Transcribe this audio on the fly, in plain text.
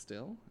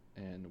still,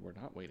 and we're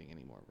not waiting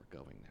anymore. We're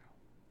going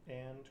now.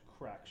 And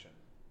correction.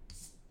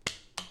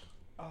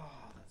 Oh,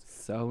 that's good.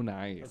 So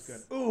nice.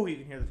 That's good. Ooh, you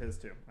can hear the fizz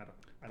too. I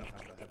don't have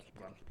the headphones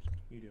on.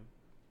 You do.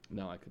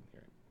 No, I couldn't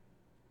hear it.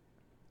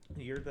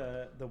 You're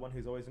the one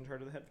who's always in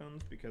charge of the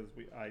headphones because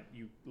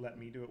you let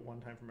me do it one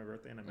time for my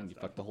birthday and I messed You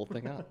up. fucked the whole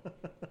thing up.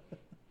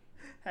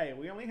 Hey,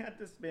 we only had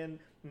to spend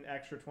an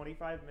extra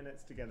 25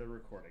 minutes together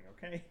recording,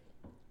 okay?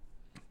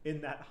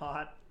 In that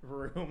hot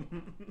room.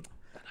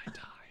 And I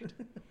died.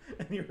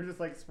 And you were just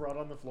like sprawled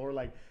on the floor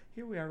like,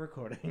 here we are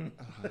recording.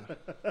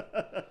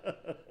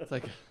 It's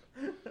like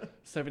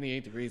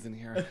 78 degrees in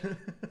here.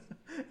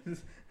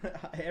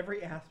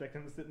 Every aspect,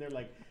 I'm sitting there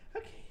like,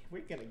 okay,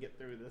 we're going to get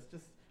through this.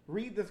 Just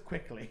read this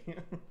quickly.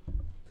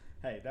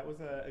 Hey, that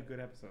was a good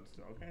episode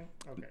still, okay?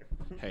 Okay.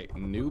 Hey,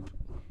 nope.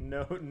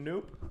 No,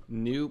 nope.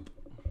 Nope.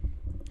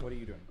 What are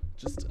you doing?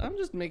 I'm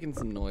just making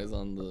some noise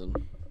on the...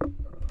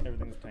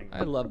 Everything's tangled.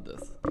 I love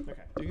this.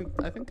 Okay.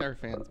 I think our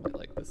fans might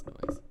like this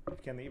noise.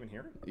 Can they even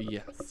hear it?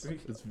 Yes.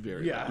 It's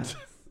very loud.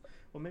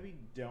 Well, maybe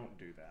don't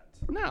do that.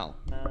 No.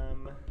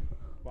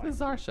 Why? This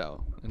is our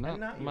show, and not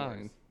yours.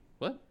 mine.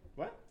 What?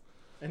 What?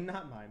 And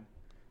not mine.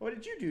 What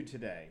did you do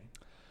today?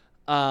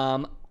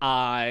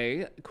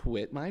 I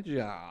quit my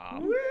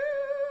job. Woo!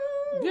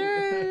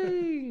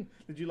 Yay!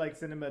 Did you like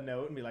send him a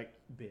note and be like,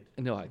 bid?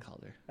 No, I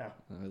called her. Oh.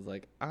 I was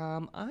like,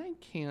 I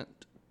can't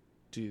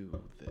do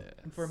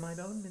this. For my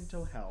own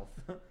mental health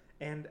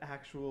and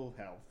actual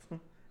health. I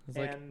was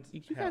like, and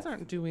you guys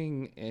aren't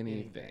doing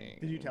anything.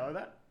 Did you tell her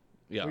that?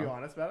 Yeah. Were you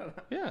honest about it?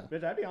 Yeah.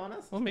 Bitch, I'd be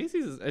honest. Well,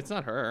 Macy's, it's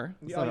not her.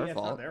 It's not her It's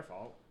fault. not their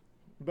fault.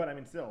 But I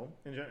mean, still,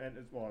 and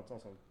it's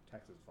also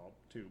Texas' fault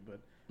too. But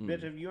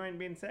bitch, if you ain't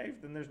being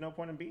safe, then there's no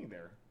point in being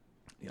there.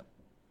 Yep.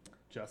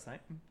 Just saying.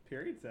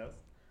 Period says.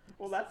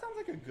 Well, that sounds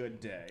like a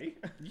good day.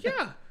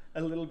 Yeah.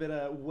 A little bit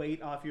of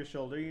weight off your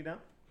shoulder, you know?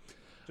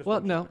 Just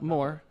Well, no,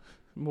 more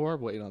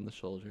weight on the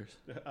shoulders.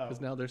 Oh. Because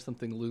now there's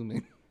something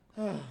looming.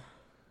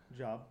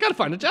 Job. Gotta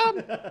find a job.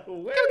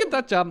 Woo! Gotta get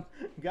that job.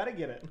 Gotta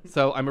get it.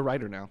 So I'm a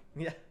writer now.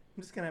 Yeah.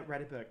 I'm just gonna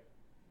write a book.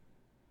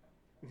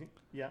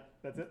 Yeah,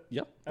 that's it.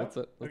 Yep, that's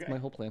it. That's okay. my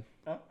whole plan.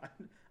 Oh,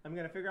 I'm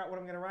gonna figure out what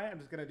I'm gonna write. I'm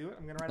just gonna do it.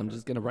 I'm gonna write. I'm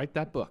just gonna write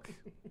that book.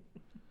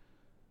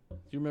 Do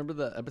you remember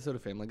the episode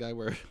of Family Guy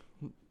where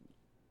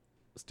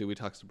Stewie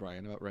talks to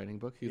Brian about writing a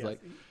book? He's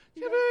like,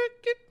 "You ever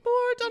get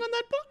more done on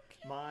that book?"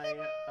 My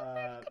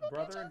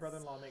brother and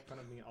brother-in-law make fun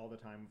of me all the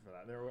time for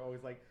that. They're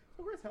always like,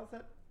 "So Chris, how's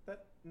that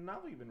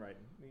novel you've been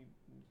writing? You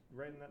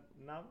writing that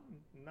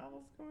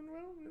novel's going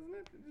well, isn't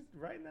it? Just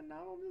writing that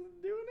novel,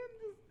 just doing it,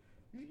 just."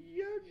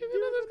 Yeah,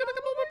 there's gonna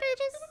come more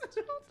pages.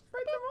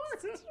 Write some more.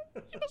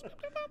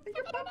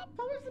 You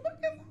publish the book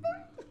at some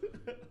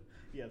point.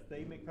 Yes,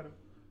 they make fun of.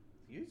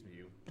 Excuse me,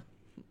 you.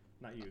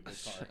 Not you.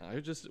 The car. I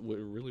just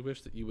really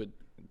wish that you would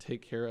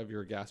take care of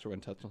your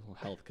gastrointestinal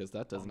health because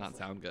that does not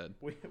sound good.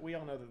 We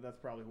all know that that's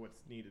probably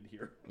what's needed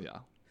here. Yeah.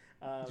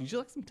 Did you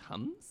like some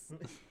Tums?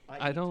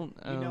 I don't.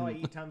 I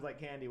eat Tums like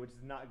candy, which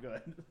is not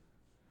good.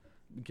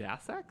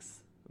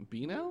 Gas-X?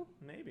 Beano?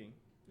 Maybe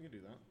you could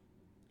do that.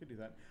 You could do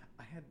that.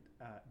 I had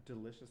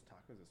delicious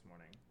tacos this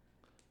morning.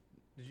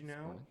 Did you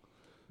know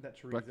that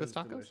chorizo Breakfast is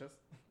tacos? delicious?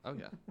 Oh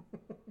yeah.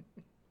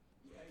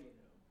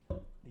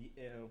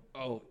 Ew.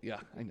 Oh yeah,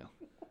 I know.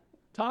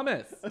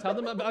 Thomas, tell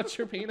them about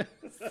your penis.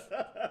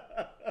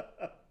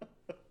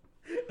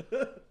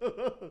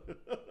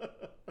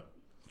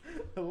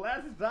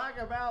 Let's talk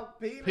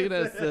about penises.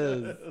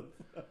 Penises.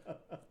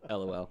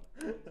 LOL.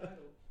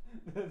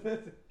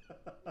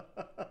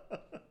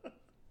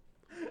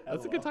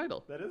 That's a good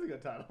title. That is a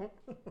good title.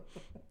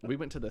 We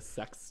went to the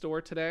sex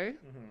store today.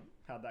 Mm-hmm.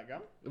 How'd that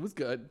go? It was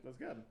good. That's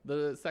good.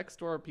 The sex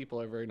store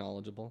people are very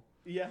knowledgeable.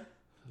 Yeah.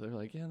 They're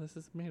like, yeah, this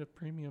is made of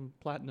premium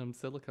platinum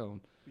silicone.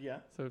 Yeah.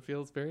 So it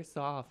feels very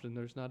soft, and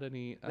there's not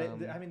any. I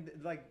mean,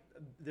 like,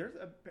 there's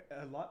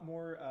a lot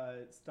more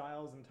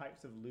styles and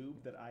types of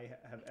lube that I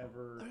have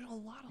ever. There's a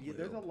lot of lube.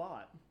 There's a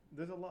lot.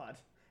 There's a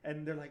lot.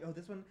 And they're like, oh,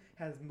 this one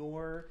has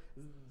more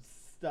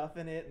stuff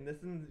in it, and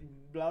this one,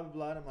 blah, blah,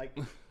 blah. And I'm like,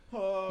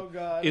 oh,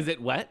 God. Is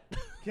it wet?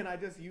 Can I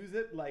just use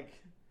it? Like,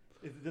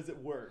 does it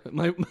work?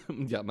 My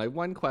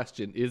one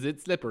question, is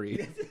it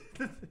slippery?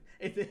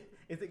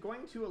 Is it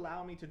going to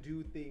allow me to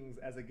do things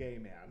as a gay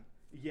man?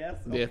 Yes.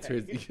 Okay. The answer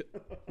is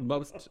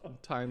most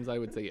times I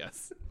would say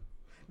yes.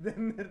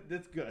 Then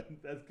that's good.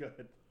 That's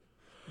good.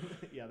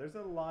 Yeah, there's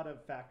a lot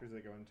of factors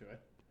that go into it.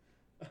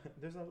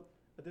 There's a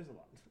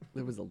lot.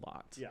 There was a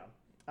lot. Yeah.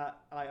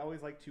 I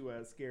always like to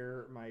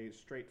scare my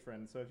straight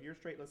friends. So if you're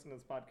straight listening to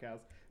this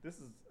podcast, this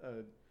is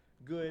a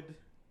good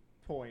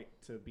point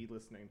to be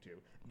listening to.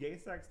 Gay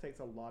sex takes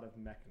a lot of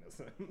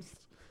mechanisms.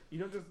 You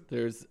don't just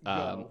there's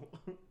go.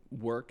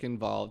 Work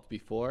involved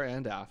before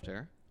and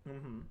after.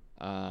 Mm-hmm.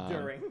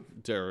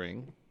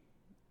 During.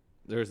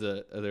 There's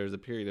a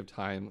period of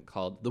time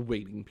called the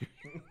waiting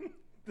period.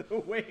 The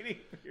waiting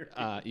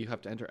period. You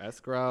have to enter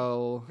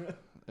escrow.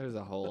 There's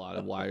a whole lot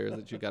of wires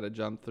that you got to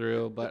jump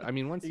through. But I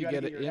mean, once you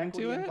get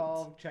into it,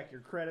 involved, check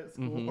your credit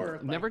score. Mm-hmm.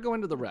 Like, never go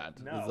into the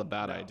red. No, This is a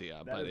bad no,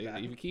 idea. that But is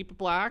bad. if you keep it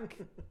black,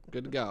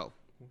 good to go.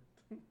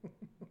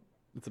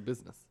 It's a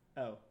business.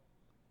 Oh,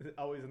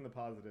 always in the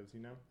positives, you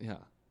know? Yeah.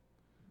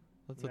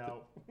 That's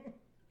what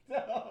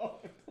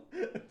No.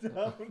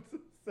 Don't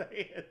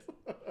say it.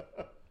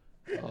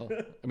 Oh,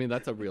 I mean,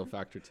 that's a real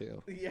factor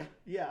too.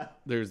 Yeah.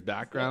 There's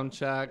background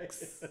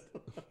checks.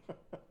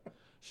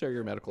 Share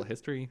your medical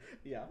history.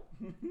 Yeah.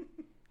 You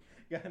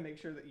gotta make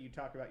sure that you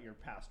talk about your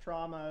past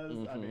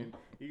traumas. I mean,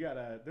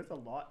 there's a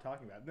lot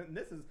talking about.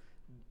 This is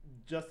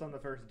just on the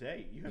first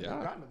date. You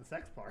haven't gotten to the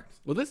sex part.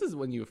 Well, this is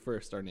when you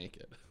first are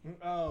naked.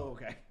 Oh,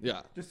 okay.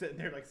 Yeah. Just sitting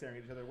there like staring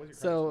at each other.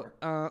 What's your So,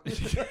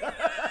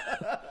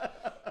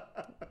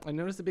 I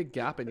noticed a big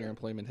gap in your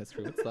employment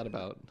history. What's that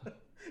about?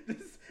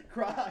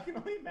 I can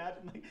only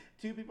imagine like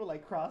two people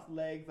like cross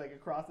legs like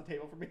across the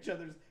table from each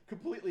other, just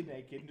completely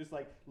naked, and just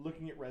like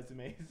looking at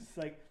resumes. Just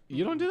like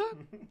You don't do that?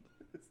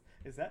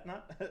 Is that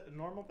not a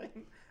normal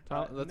thing?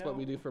 That's no. what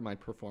we do for my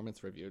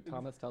performance review.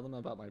 Thomas, tell them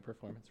about my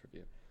performance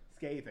review.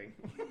 Scathing.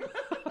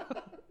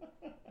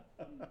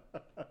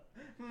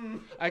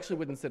 I actually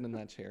wouldn't sit in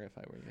that chair if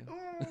I were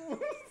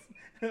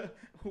you.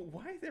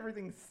 Why is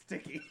everything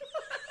sticky?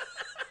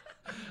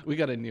 We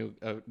got a new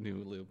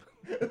lube.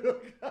 Oh,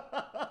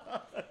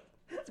 God.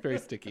 It's very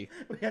sticky.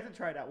 We had to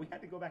try it out. We had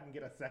to go back and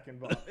get a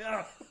second bottle.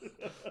 Yeah.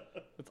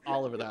 It's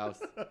all over the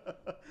house.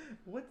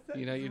 What's that?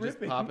 You know, you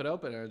dripping? just pop it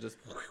open and it just.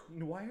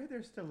 Why are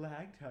there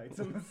stalactites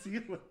on the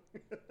ceiling?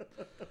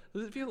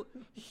 Does it feel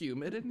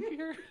humid in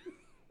here?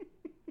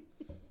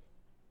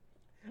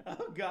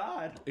 Oh,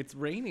 God. It's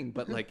raining,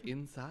 but like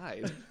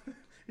inside.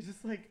 It's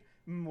just like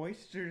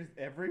moisture's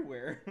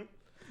everywhere.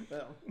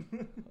 Well.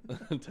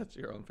 Touch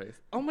your own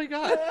face. Oh my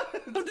God. How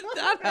did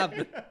that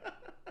happen?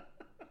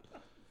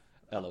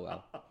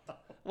 LOL.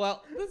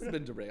 Well, this has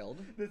been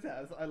derailed. This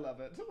has. I love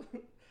it.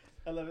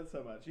 I love it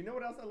so much. You know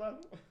what else I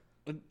love?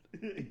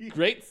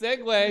 Great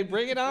segue.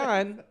 Bring it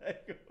on.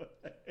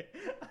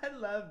 I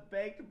love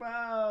baked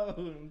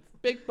bones.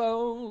 Big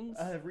bones.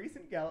 A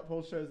recent Gallup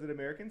poll shows that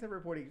Americans are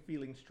reporting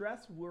feeling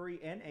stress, worry,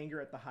 and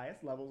anger at the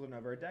highest levels in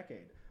over a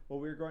decade.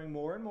 While we're growing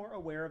more and more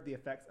aware of the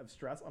effects of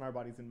stress on our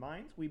bodies and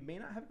minds, we may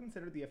not have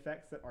considered the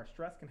effects that our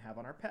stress can have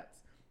on our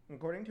pets.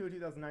 According to a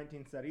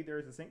 2019 study, there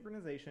is a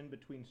synchronization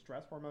between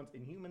stress hormones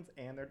in humans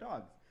and their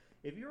dogs.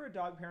 If you're a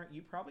dog parent,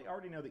 you probably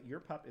already know that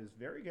your pup is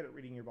very good at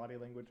reading your body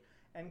language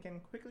and can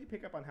quickly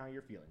pick up on how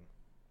you're feeling.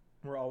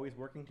 We're always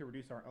working to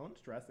reduce our own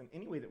stress in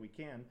any way that we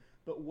can,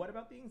 but what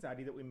about the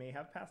anxiety that we may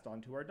have passed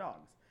on to our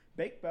dogs?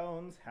 Baked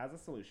Bones has a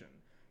solution.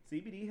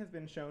 CBD has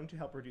been shown to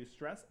help reduce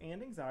stress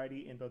and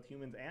anxiety in both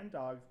humans and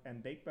dogs,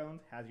 and Baked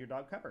Bones has your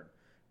dog covered.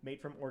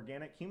 Made from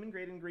organic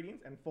human-grade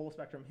ingredients and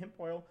full-spectrum hemp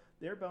oil,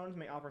 their bones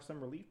may offer some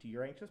relief to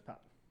your anxious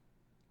pup.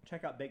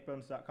 Check out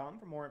BakedBones.com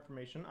for more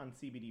information on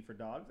CBD for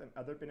dogs and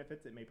other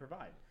benefits it may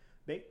provide.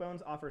 Baked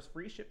Bones offers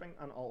free shipping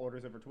on all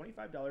orders over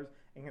 $25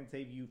 and can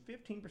save you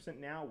 15%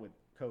 now with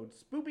code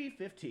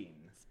SPOOPY15.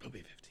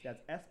 SPOOPY15. That's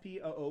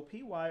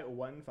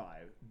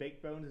SPOOPY15.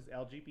 Baked Bones is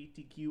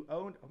LGBTQ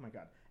owned. Oh my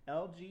God.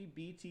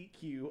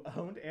 LGBTQ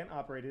owned and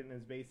operated and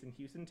is based in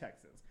Houston,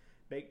 Texas.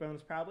 Baked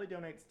Bones proudly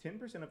donates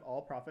 10% of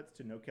all profits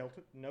to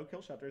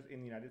no-kill shelters in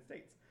the United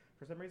States.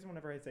 For some reason,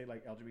 whenever I say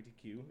like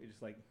LGBTQ, it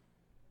just like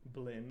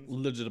blends.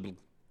 Legitimate.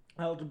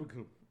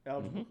 LGBTQ.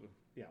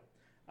 Yeah.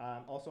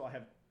 Also,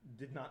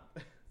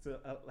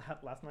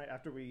 last night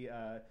after we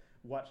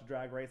watched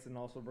Drag Race and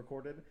also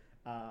recorded,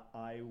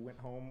 I went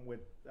home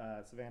with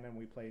Savannah and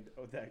we played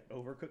that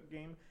Overcooked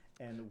game.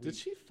 And Did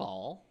she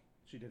fall?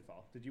 She did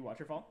fall. Did you watch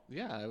her fall?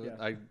 Yeah,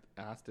 I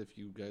asked if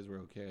you guys were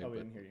okay. Oh, we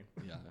didn't hear you.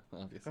 Yeah,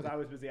 obviously. Because I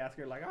was busy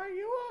asking her, like, are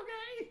you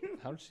okay?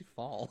 How did she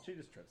fall? She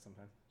just trips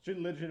sometimes. She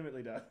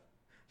legitimately does.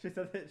 She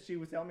said that she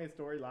was telling me a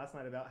story last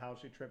night about how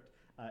she tripped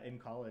in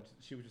college.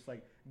 She was just,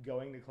 like,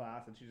 going to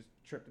class, and she just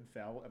tripped and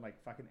fell and, like,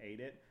 fucking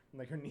ate it. And,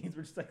 like, her knees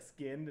were just, like,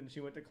 skinned, and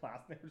she went to class,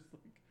 and they were just,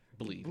 like,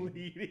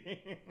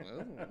 bleeding.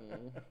 Oh.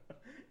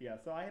 Yeah,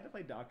 so I had to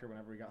play doctor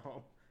whenever we got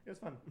home. It was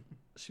fun.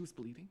 She was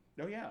bleeding?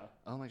 Oh, yeah.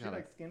 Oh, my God. She,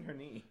 like, skinned her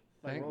knee.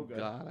 Like, Thank real good.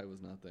 God I was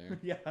not there.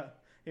 Yeah,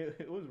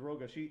 it was real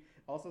good. She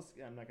also,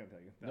 I'm not going to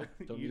tell you. Nope,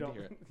 don't you need don't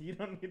to hear it. You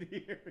don't need to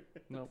hear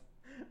it. Nope.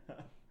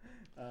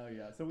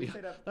 Yeah, so we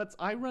stayed up.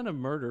 I run a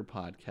murder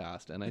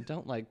podcast, and I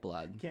don't like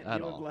blood Can't at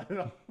deal all. with blood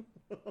at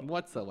all.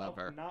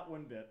 Whatsoever. Not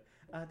one bit.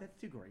 That's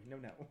too gory. No.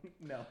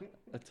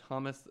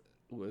 Thomas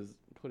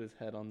put his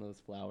head on those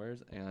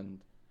flowers,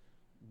 and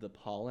the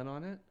pollen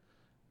on it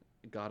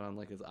got on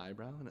like his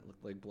eyebrow, and it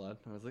looked like blood.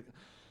 And I was like,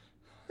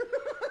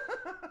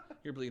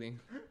 "You're bleeding."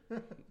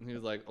 And he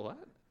was like, "What?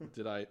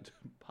 Did I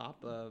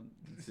pop a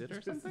zit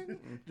or something?"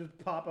 Just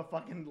pop a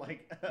fucking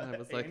like I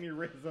was like,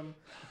 aneurysm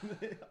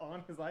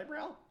on his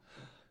eyebrow.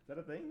 Is that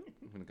a thing?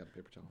 I'm gonna get a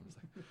paper towel. I was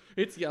like,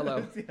 "It's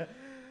yellow."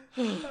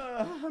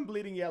 I'm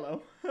bleeding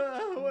yellow.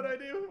 What do I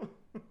do?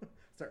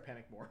 Start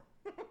panic more.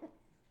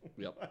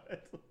 Yep.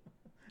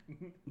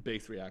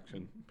 Base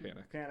reaction,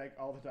 panic. Panic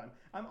all the time.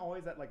 I'm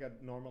always at like a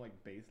normal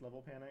like base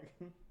level panic.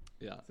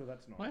 Yeah. So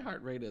that's normal. My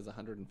heart rate is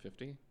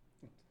 150.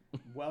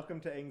 Welcome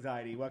to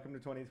anxiety. Welcome to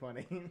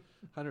 2020.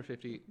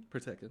 150 per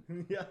second.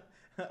 Yeah.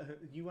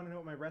 You want to know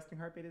what my resting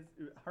heart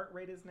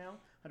rate is now?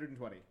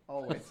 120.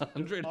 Always.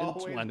 120.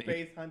 Always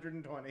base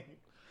 120.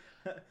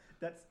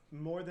 That's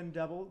more than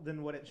double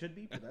than what it should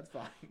be, but that's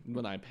fine.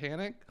 When I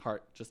panic,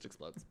 heart just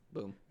explodes.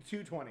 Boom.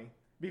 220.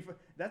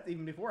 That's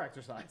even before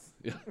exercise.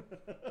 Yeah.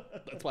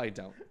 That's why I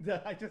don't.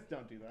 I just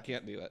don't do that.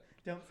 Can't do it.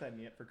 Don't sign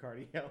me up for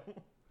cardio.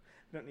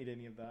 Don't need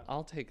any of that.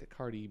 I'll take a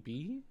Cardi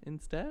B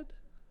instead.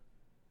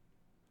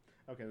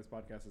 Okay, this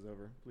podcast is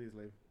over. Please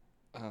leave.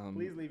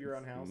 Please leave your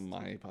own house.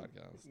 My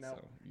podcast. No.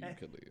 So you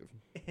could leave.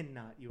 And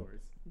not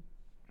yours.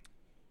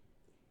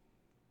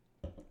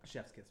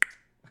 Chef's kiss.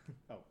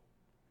 Oh.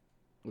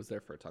 Was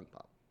there for a tongue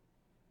pop.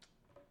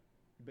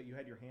 But you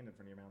had your hand in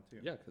front of your mouth, too.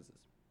 Yeah, because it's...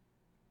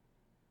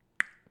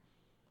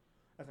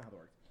 That's not how that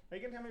works. Are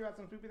you going to tell me about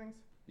some spoopy things?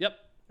 Yep.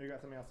 Or you got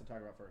something else to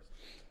talk about first?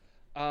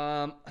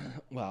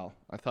 Well,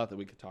 I thought that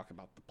we could talk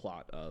about the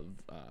plot of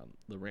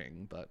The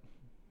Ring, but...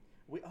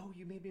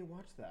 You made me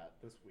watch that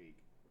this week.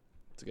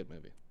 It's a good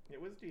movie. It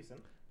was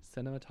decent.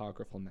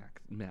 Cinematographical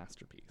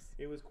masterpiece.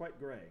 It was quite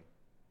gray.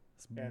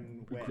 It's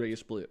And wet.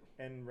 grayish blue.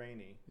 And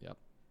rainy. Yep.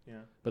 Yeah.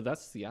 But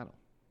that's Seattle.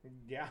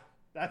 Yeah.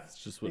 That's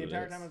It's just what the it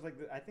entire is. time I was like,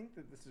 I think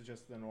that this is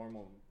just the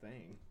normal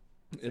thing.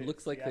 It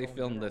looks like they Seattle in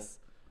filmed general. this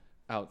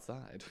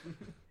outside.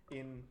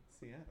 In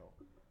Seattle,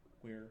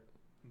 where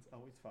it's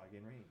always foggy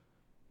and rainy.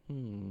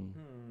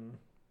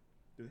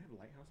 Do they have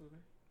lighthouses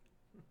there?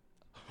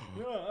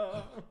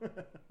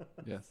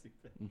 Yes.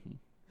 Stupid.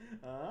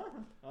 Oh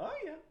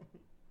yeah.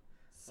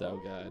 So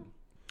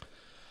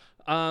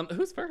Oh. good.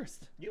 Who's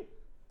first? You.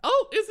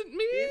 Oh, isn't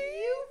me? It's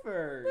you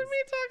first. Let me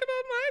talk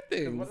about my 'Cause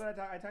things. what did I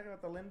talk? I talked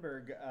about the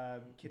Lindbergh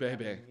Baby.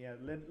 kidnapping. Yeah,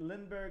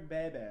 Lindbergh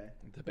baby.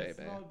 The baby.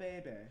 Small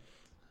baby.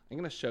 I'm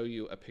going to show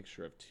you a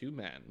picture of two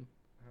men.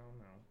 Oh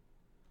no.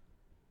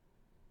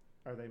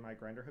 Are they my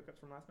grinder hookups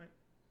from last night?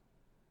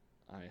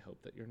 I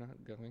hope that you're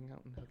not going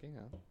out and hooking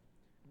up.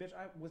 Bitch,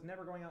 I was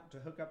never going out to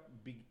hook up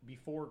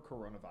before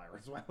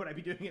coronavirus. Why would I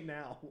be doing it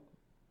now?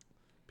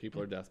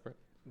 People are desperate.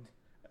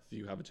 So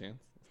you have a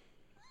chance.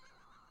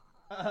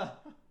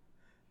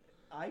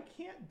 I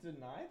can't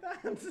deny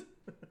that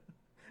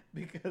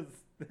because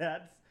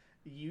that's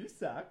you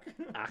suck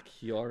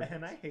Accurate.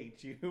 and I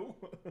hate you.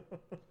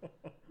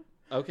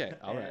 Okay.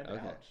 All right. And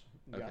Okay. ouch.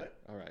 You got Okay. it?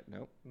 All right.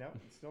 Nope. No,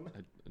 still not.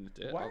 I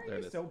did. Why Oh, are there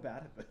you it is. so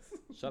bad at this?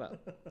 Shut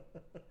up.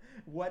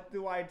 What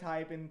do I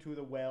type into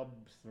the web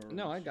search?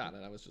 No, I got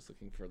it. I was just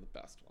looking for the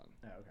best one.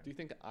 Oh, okay. Do you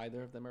think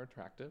either of them are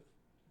attractive?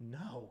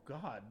 No,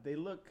 God, they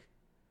look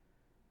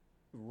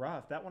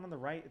rough. That one on the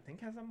right, I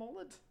think, has a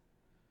mullet.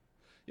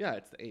 Yeah,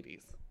 it's the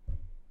 80s.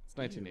 It's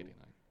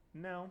 1989.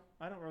 No,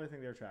 I don't really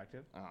think they're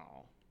attractive.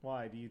 Oh.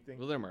 Why do you think?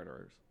 Well, they're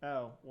murderers.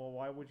 Oh, well,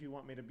 why would you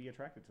want me to be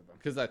attracted to them?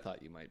 Because I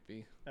thought you might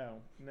be. Oh,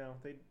 no,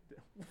 they.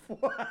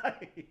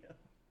 Why?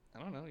 I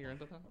don't know. You're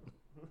into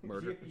that?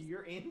 Murderers.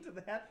 You're into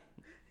that?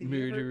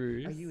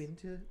 Murderers. Are you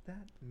into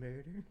that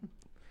murder?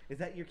 Is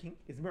that your kink?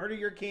 Is murder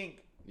your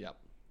kink? Yep.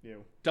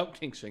 You. Don't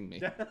kink shame me.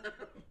 So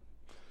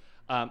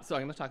I'm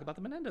going to talk about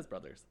the Menendez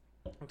brothers.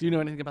 Do you know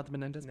anything about the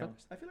Menendez No,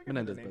 brothers? I feel like I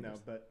know the Menendez name now,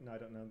 brothers. but no, I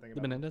don't know anything The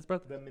about Menendez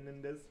brothers? the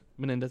Menendez.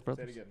 Menendez Say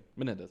brothers? it again.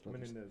 Menendez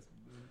brothers. Menendez.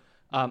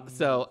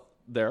 So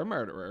they're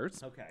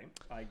murderers. Okay,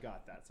 I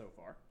got that so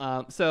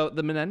far. So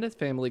the Menendez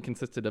family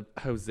consisted of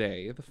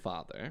Jose, the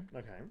father,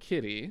 Okay.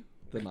 Kitty,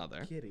 the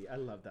mother, Kitty, I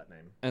love that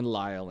name. and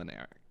Lyle and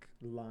Eric.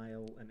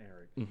 Lyle and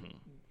Eric.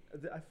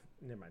 Mm-hmm.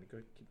 Never mind. Go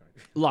keep going.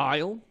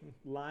 Lyle?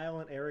 Lyle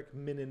and Eric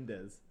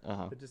Menendez.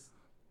 Uh-huh. It just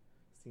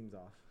seems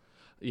off.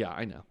 Yeah,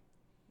 I know.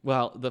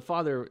 Well, the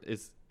father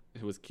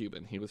who was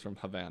Cuban. He was from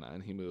Havana,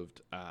 and he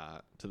moved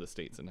to the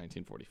States in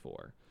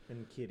 1944.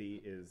 And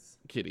Kitty is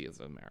Kitty is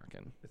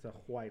American. it's a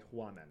white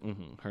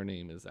woman. Her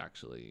name is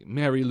actually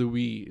Mary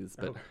Louise,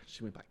 but Oh.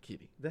 she went by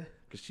Kitty The-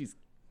 because she's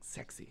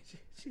sexy.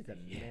 she's a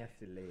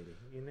nasty lady,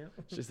 you know.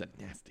 She's a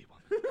nasty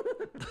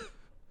woman.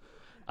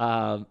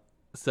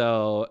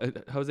 So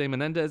Jose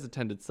Menendez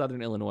attended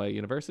Southern Illinois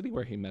University,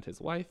 where he met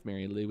his wife,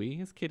 Mary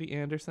Louise Kitty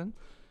Anderson.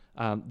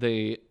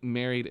 They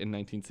married in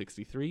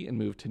 1963 and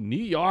moved to New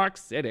York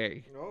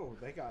City. Oh,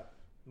 they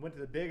went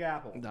to the Big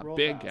Apple. The real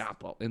Big fast.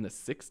 Apple in the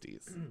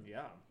 60s.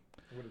 Yeah.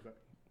 What is that?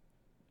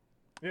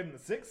 In the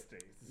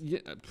 60s. Yeah.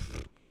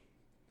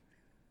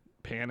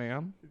 Pan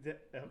Am,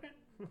 Okay.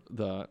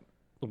 the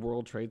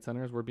World Trade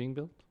Centers were being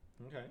built.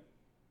 Okay.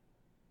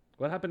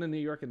 What happened in New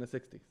York in the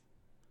 60s?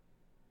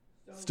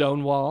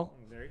 Stonewall,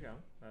 There you go.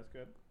 That's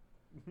good.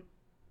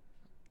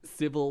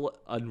 civil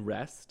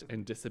unrest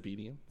and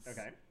disobedience.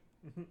 Okay.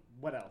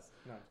 What else?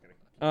 No, I'm just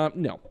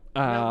kidding. No.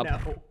 No, no.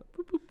 boop,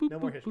 boop, boop, No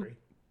more boop, boop. history.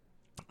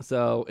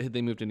 So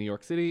they moved to New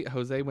York City.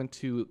 Jose went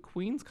to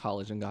Queens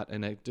College and got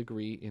a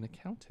degree in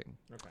accounting.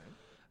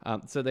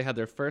 Okay. So they had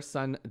their first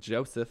son,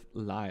 Joseph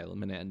Lyle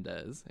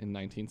Menendez, in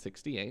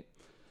 1968.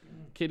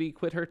 Kitty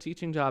quit her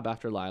teaching job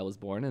after Lyle was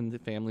born, and the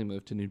family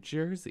moved to New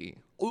Jersey.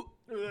 Ooh.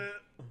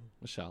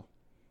 Michelle.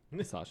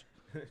 Visage.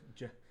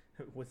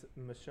 Was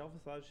Michelle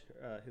Visage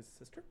his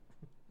sister?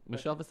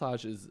 Michelle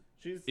Visage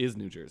is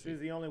New Jersey. She's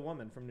the only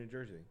woman from New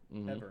Jersey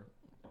ever.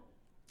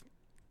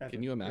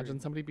 Can you imagine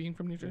somebody being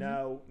from New Jersey?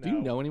 No. Do you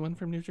know anyone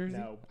from New Jersey?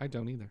 No. I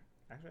don't either.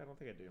 Actually, I don't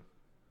think I do.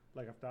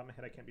 Like off the top of my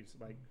head, I can't be just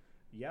like,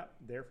 yep,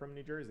 they're from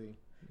New Jersey.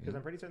 Because Yeah.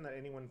 I'm pretty certain that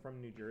anyone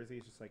from New Jersey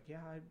is just like, yeah,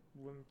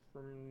 I'm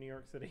from New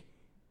York City.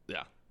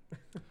 Yeah.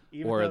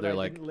 Even Or though they're I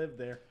like, didn't live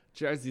there.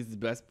 Jersey's the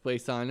best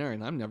place on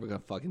earth. I'm never gonna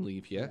fucking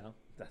leave here. No,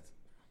 they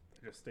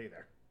just stay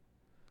there.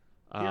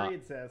 Uh,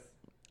 Period says.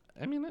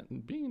 I mean,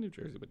 being in New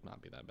Jersey would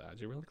not be that bad.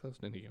 You're really close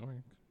to New York.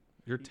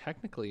 You're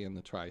technically in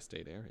the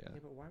tri-state area. Yeah,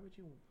 but why would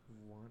you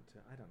want to?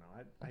 I don't know.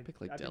 I'd pick,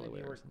 like, I've been in Delaware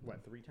New or York, something.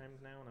 what, 3 times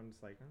now, and I'm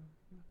just like,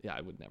 Yeah,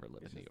 I would never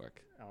live It's in New just-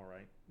 York. all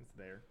right, it's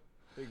there,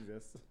 it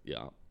exists.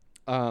 Yeah.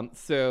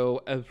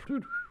 So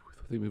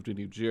they moved to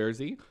New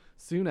Jersey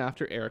soon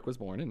after Eric was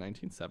born in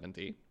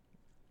 1970.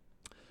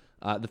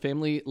 The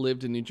family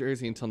lived in New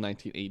Jersey until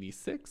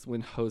 1986,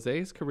 when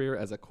Jose's career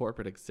as a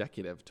corporate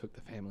executive took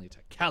the family to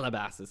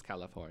Calabasas,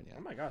 California.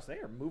 Oh my gosh, they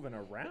are moving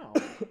around.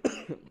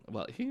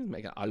 Well, he's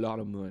making a lot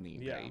of money,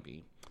 Yeah.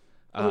 baby.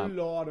 A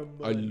lot of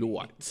A money.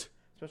 lot.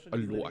 Especially A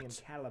living in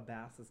lot.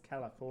 Calabasas,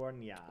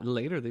 California.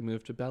 Later, they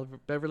moved to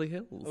Beverly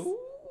Hills.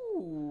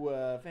 Ooh,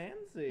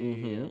 fancy.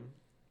 Mhm.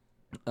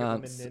 The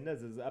S-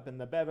 Menendez is up in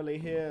the Beverly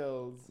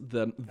Hills.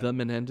 the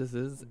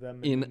Menendezes The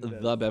in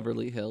Menendez. the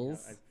Beverly Yeah,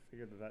 Hills. I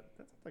figured that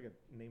sounds like a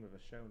name of a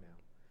show now.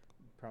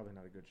 Probably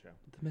not a good show.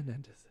 The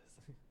Menendezes.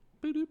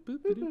 Boo-doo, boo,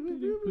 boo-doo,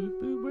 boo-doo, boo,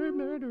 boo, we're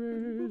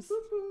murderers.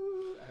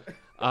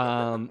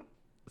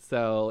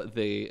 So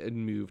they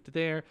moved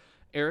there.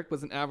 Eric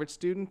was an average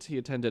student. He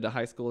attended a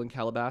high school in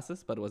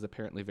Calabasas, but was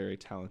apparently very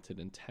talented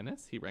in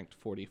tennis. He ranked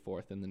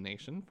 44th in the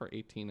nation for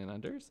 18 and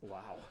unders.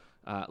 Wow.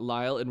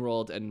 Lyle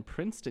enrolled in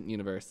Princeton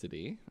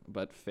University,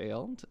 but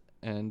failed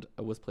and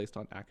was placed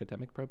on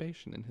academic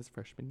probation in his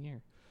freshman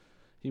year.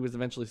 He was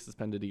eventually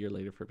suspended a year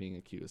later for being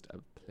accused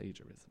of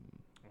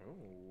plagiarism.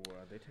 Oh,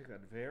 they take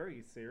that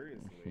very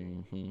seriously.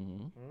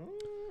 Mhm.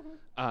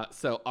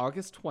 So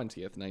August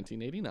 20th,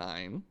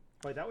 1989.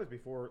 Like that was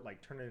before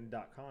like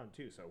Turnitin.com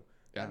too, so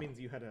Yeah. that means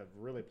you had to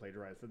really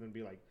plagiarize and then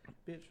be like,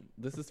 bitch,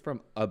 This is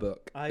from a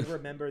book. I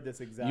remember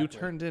this exactly. You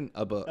turned in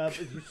a book.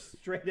 You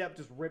straight up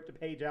just ripped a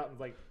page out and was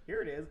like,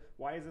 here it is.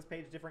 Why is this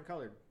page different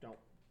colored? Don't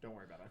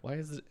worry about it. Why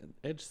is the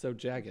edge so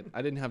jagged?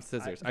 I didn't have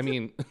scissors. I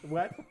mean,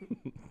 What?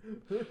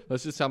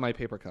 that's just how my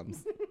paper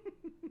comes.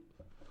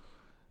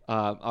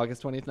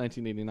 August 20th,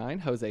 1989,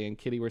 Jose and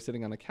Kitty were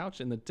sitting on a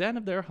couch in the den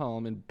of their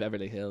home in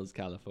Beverly Hills,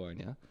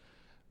 California,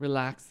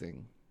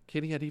 relaxing.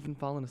 Kitty had even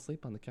fallen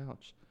asleep on the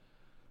couch.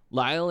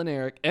 Lyle and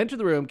Eric enter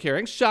the room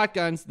carrying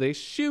shotguns. They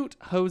shoot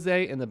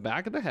Jose in the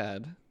back of the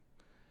head.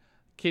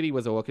 Kitty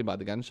was awoken by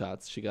the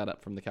gunshots. She got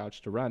up from the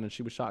couch to run, and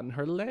she was shot in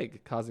her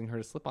leg, causing her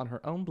to slip on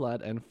her own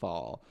blood and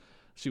fall.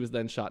 She was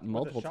then shot With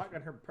multiple a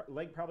shotgun, her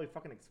leg probably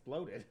fucking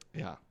exploded.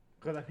 Yeah.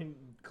 Because, I mean,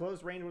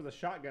 close range with a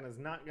shotgun is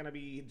not going to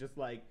be just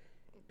like,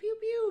 pew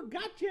pew,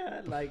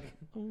 gotcha. Like,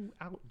 Oh,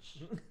 ouch.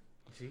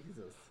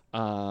 Jesus.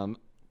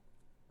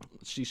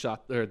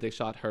 They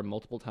shot her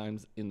multiple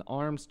times in the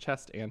arms,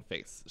 chest, and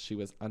face. She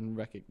was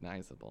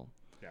unrecognizable.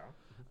 Yeah.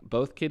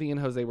 Both Kitty and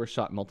Jose were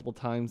shot multiple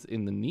times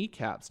in the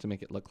kneecaps to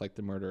make it look like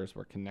the murderers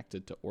were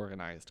connected to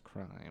organized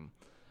crime.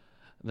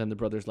 Then the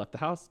brothers left the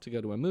house to go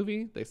to a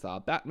movie. They saw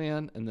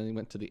Batman, and then they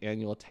went to the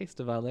annual Taste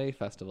of LA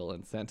festival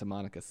in Santa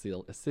Monica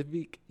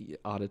Civic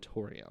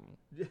Auditorium.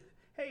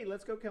 Hey,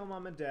 let's go kill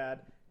mom and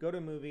dad, go to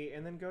a movie,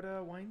 and then go to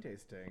a wine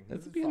tasting. This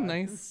is would be a fun.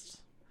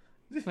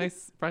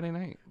 nice Friday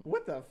night.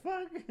 What the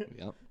fuck?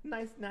 Yep.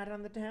 Nice night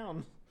on the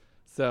town.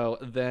 So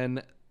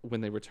then,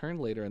 when they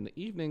returned later in the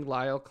evening,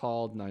 Lyle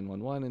called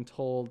 911 and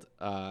told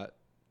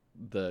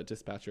the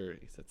dispatcher,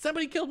 he said,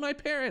 "Somebody killed my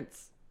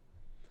parents."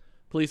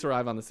 Police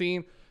arrive on the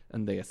scene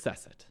and they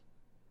assess it.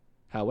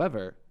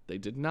 However, they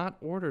did not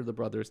order the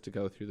brothers to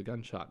go through the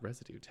gunshot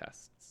residue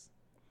tests.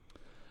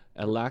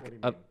 A lack What do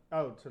you of mean?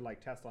 Oh, to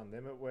like test on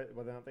them whether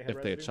or not they had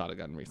if they had residue? shot a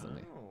gun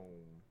recently, Oh.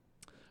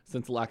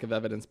 since lack of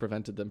evidence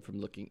prevented them from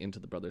looking into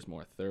the brothers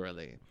more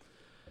thoroughly.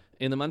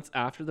 In the months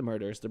after the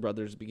murders, the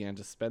brothers began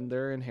to spend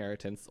their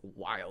inheritance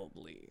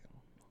wildly.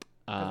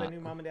 Because they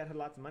knew mom and dad had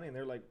lots of money, and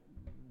they're like,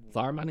 It's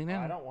our money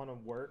now. I don't want to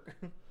work.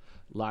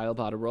 Lyle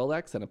bought a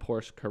Rolex and a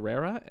Porsche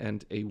Carrera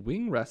and a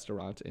wing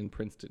restaurant in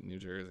Princeton, New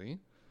Jersey.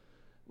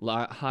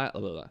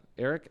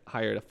 Eric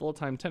hired a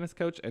full-time tennis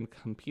coach and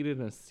competed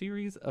in a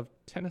series of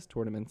tennis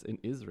tournaments in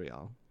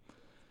Israel.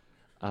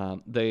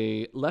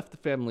 They left the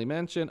family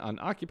mansion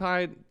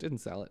unoccupied, didn't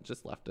sell it,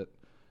 just left it,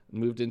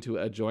 moved into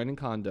adjoining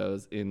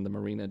condos in the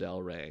Marina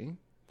del Rey.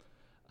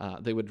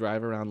 They would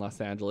drive around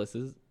Los Angeles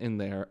in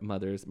their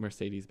mother's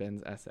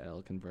Mercedes-Benz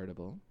SL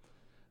convertible.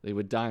 They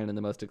would dine in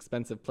the most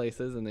expensive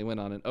places, and they went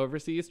on an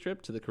overseas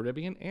trip to the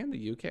Caribbean and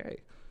the UK.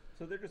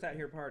 So they're just out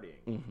here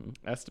partying.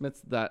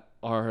 Estimates that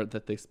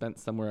they spent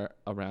somewhere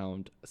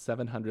around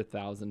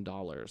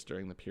 $700,000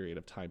 during the period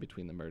of time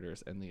between the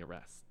murders and the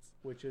arrests.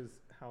 Which is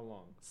how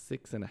long?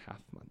 6.5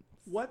 months.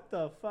 What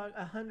the fuck?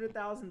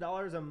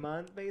 $100,000 a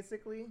month,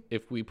 basically?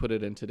 If we put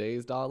it in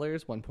today's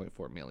dollars,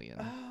 1.4 million.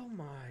 Oh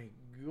my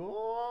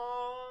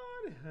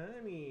god,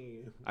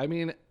 honey. I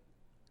mean,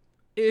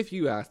 if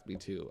you asked me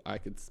to, I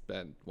could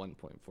spend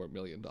 $1.4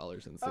 million in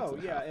 6.5 Oh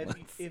yeah,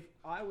 months. if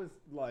I was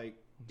like,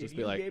 Just if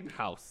be you like, gave,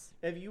 house.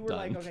 if you were done.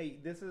 like, okay,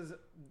 this is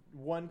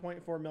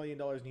 $1.4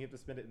 million and you have to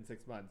spend it in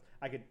 6 months,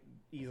 I could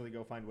easily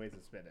go find ways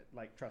to spend it.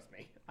 Like, trust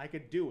me, I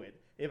could do it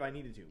if I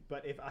needed to.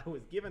 But if I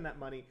was given that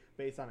money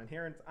based on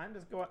inheritance, I'm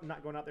just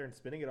not going out there and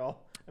spending it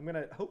all. I'm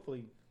gonna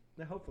hopefully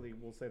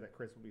we'll say that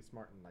Chris will be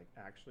smart and like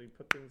actually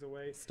put things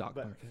away. Stock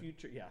but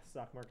market.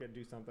 Stock market,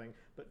 do something.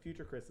 But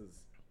future Chris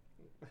is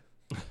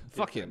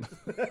Fuck him.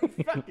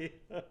 fuck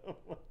it.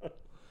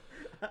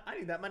 I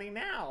need that money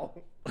now.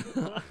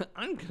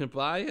 I'm gonna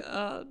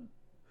buy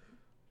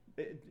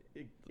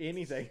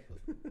Anything.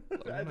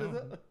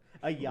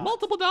 A yacht.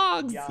 multiple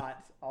dogs.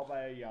 Yacht. I'll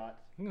buy a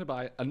yacht. I'm gonna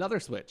buy another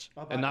Switch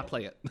and not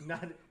play it.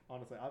 Not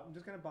honestly. I'm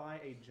just gonna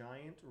buy a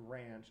giant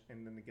ranch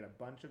and then get a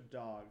bunch of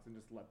dogs and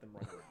just let them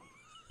run around.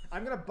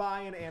 I'm gonna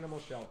buy an animal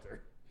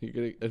shelter.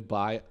 You're gonna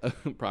buy a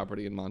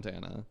property in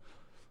Montana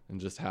and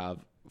just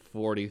have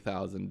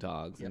 40,000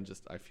 dogs and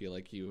just I feel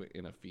like you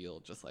in a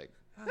field just like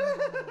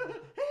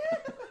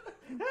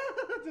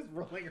just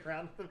rolling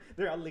around with them.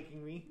 They're all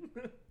licking me.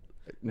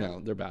 no,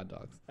 they're bad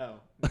dogs. Oh,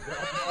 they're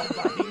all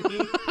biting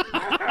me.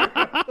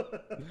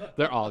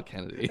 They're all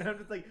Kennedy. And I'm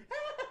just like,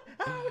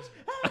 ouch,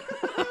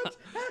 ouch.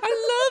 I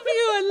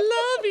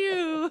love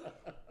you.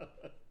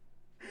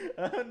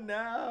 Oh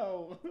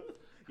no.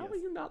 How are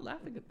you not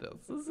laughing at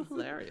this? This is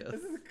hilarious.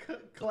 This is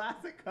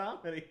classic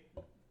comedy.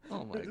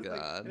 Oh my Just,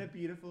 god. Like, in a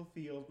beautiful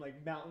field,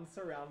 like mountains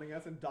surrounding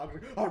us, and dogs are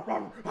just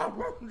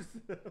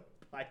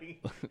biting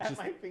at Just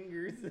my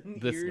fingers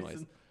and this ears. noise.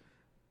 And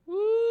Woo!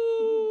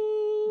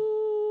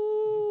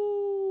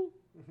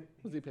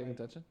 Was he paying Wait,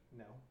 attention?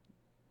 No.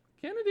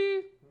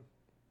 Kennedy.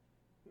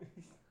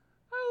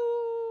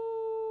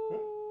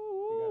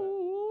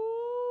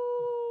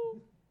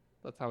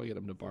 That's how we get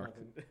him to bark.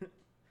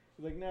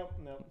 He's like, no,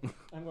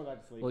 I'm going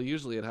back to sleep. Well,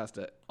 usually it has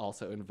to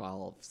also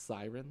involve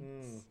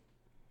sirens.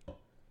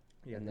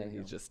 Yeah, And there then you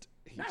he go. just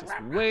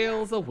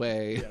wails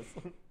away. Yes.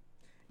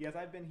 Yes,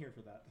 I've been here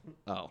for that.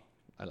 Oh,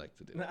 I like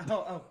to do it.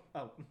 Oh.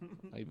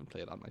 I even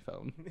play it on my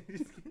phone.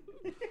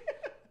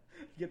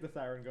 Get the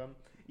siren going.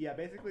 Yeah,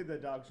 basically the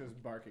dog's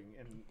just barking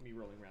and me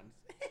rolling around.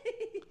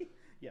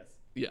 Yes.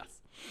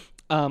 Yes.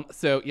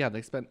 So yeah,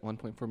 they spent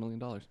 $1.4 million.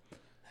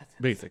 That's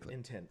Basically.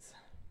 intense.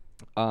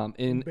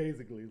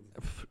 Basically.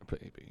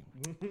 Baby.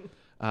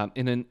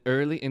 In an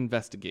early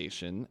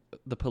investigation,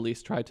 the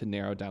police tried to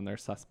narrow down their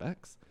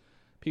suspects.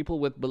 People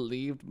with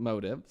believed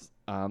motives,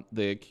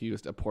 they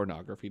accused a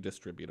pornography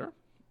distributor.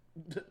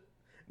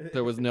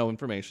 There was no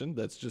information.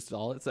 That's just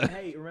all it said.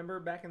 Hey, remember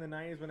back in the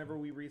 90s whenever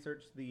we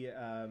researched the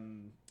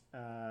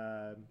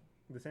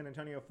San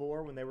Antonio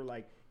 4 when they were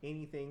like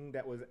anything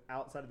that was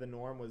outside of the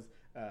norm was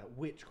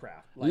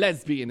witchcraft. Like,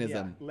 Lesbianism.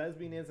 Yeah,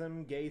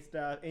 lesbianism, gay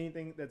stuff,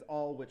 anything that's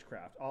all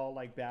witchcraft, all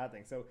like bad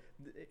things. So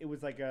it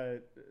was like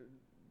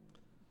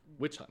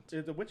Witch hunt.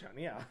 it's a witch hunt,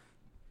 yeah.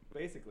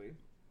 Basically.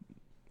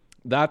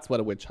 That's what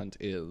a witch hunt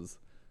is.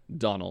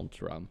 Donald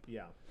Trump.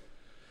 Yeah.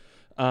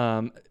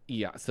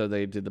 Yeah, so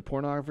they did the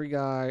pornography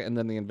guy, and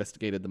then they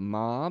investigated the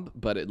mob,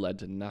 but it led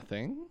to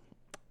nothing.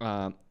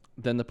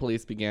 Then the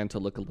police began to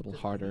look a little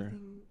harder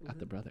at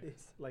the brothers.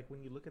 It's like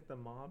when you look at the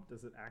mob,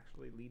 does it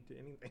actually lead to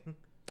anything?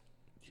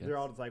 Yes. They're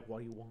all just like, what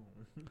do you want?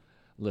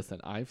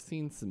 Listen, I've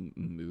seen some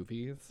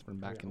movies from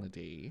back in the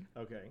day,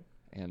 Okay.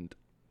 and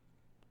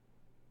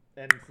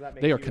And so that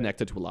makes they are you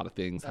connected to a lot of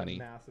things, a honey.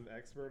 massive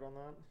expert on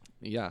that.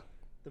 Yeah.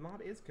 The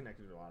mob is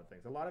connected to a lot of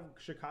things. A lot of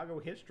Chicago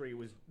history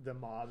was the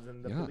mobs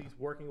and the Yeah. police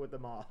working with the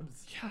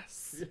mobs.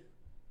 Yes.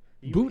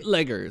 You-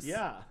 Bootleggers.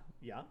 Yeah.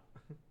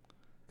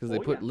 Because they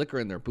Oh, put yeah. liquor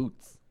in their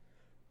boots.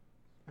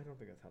 I don't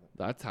think that's how that.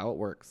 That's how it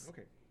works.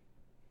 Okay.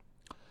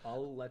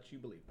 I'll let you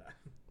believe that.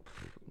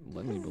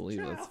 Let me believe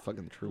that's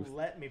fucking truth.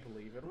 Let me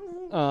believe it.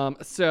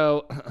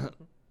 So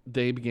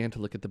they began to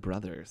look at the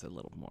brothers a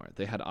little more.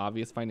 They had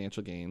obvious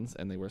financial gains,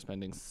 and they were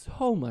spending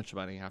so much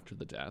money after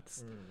the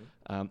deaths.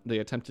 They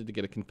attempted to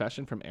get a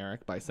confession from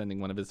Eric by sending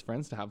one of his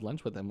friends to have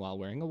lunch with him while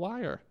wearing a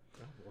wire.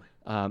 Oh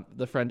boy.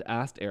 The friend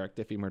asked Eric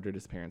if he murdered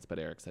his parents, but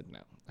Eric said no.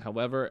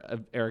 However,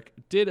 Eric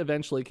did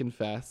eventually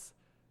confess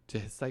to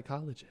his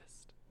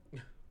psychologist.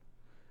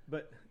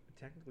 But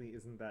technically,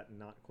 isn't that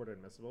not court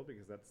admissible?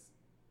 Because that's.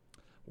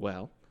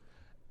 Well,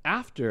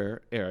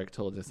 after Eric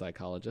told his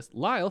psychologist,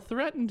 Lyle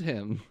threatened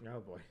him.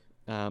 Oh boy.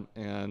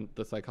 And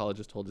the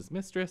psychologist told his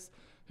mistress,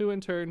 who in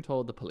turn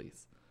told the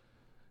police.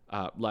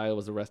 Lyle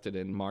was arrested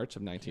in March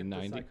of Can't the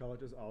 1990.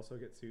 psychologists also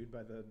get sued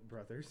by the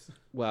brothers?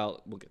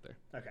 Well, we'll get there.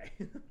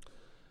 Okay.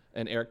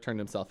 And Eric turned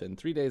himself in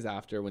 3 days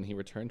after when he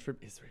returned from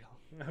Israel.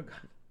 Oh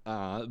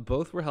god.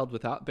 Both were held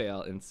without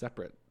bail in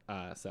separate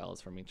cells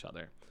from each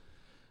other.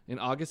 In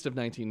August of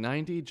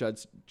 1990,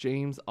 Judge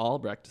James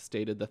Albrecht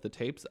stated that the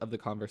tapes of the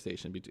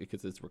conversation,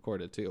 because it's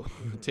recorded too,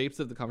 tapes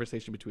of the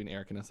conversation between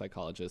Eric and a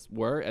psychologist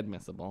were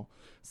admissible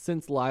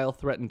since Lyle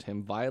threatened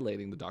him,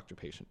 violating the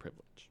doctor-patient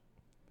privilege.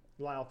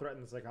 Lyle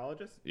threatened the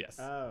psychologist? Yes.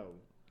 Oh.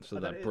 So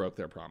I that thought broke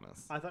their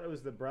promise. I thought it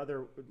was the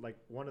brother, like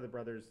one of the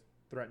brothers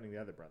threatening the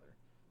other brother.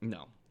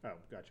 No. Oh,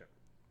 gotcha.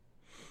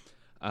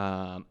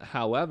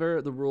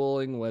 However, the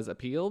ruling was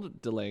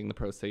appealed, delaying the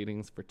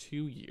proceedings for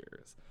 2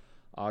 years.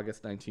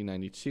 August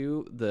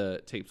 1992,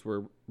 the tapes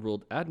were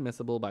ruled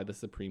admissible by the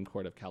Supreme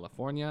Court of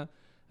California,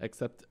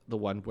 except the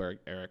one where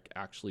Eric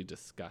actually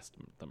discussed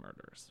the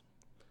murders.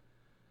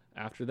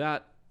 After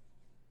that,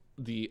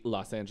 the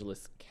Los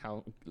Angeles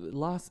County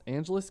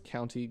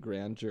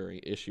Grand Jury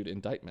issued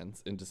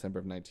indictments in December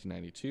of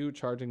 1992,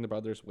 charging the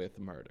brothers with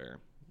murder.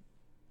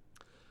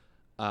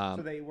 So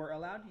they were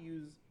allowed to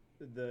use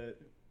the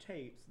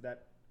tapes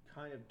that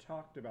kind of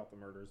talked about the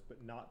murders,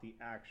 but not the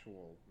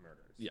actual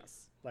murders.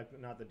 Yes. Like,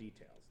 not the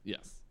details.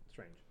 Yes.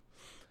 Strange.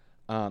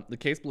 The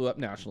case blew up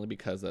nationally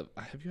because of...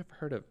 Have you ever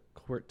heard of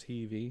Court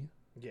TV?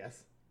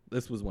 Yes.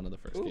 This was one of the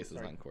first cases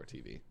sorry. on Court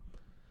TV.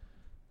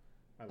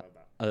 I love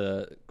that.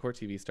 Court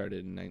TV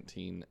started in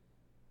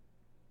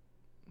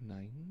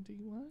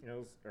 1991? It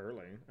was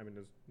early. I mean,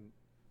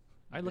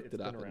 I looked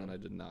it up around. and then I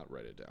did not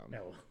write it down.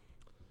 No.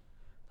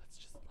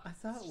 I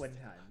saw it one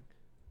time.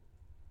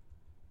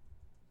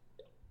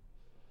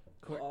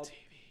 Court Well,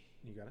 TV.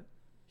 You got it?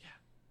 Yeah.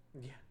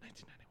 Yeah.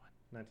 1991.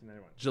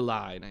 1991.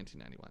 July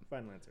 1991.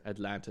 Final answer.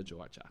 Atlanta,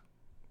 Georgia.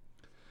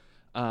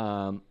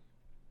 But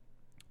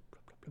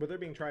they're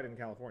being tried in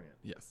California.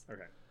 Yes.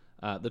 Okay.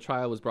 The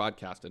trial was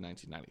broadcast in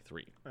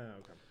 1993.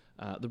 Okay.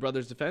 The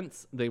brothers'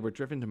 defense, they were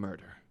driven to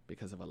murder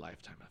because of a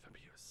lifetime of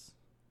abuse.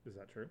 Is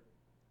that true?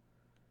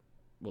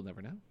 We'll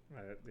never know.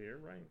 You're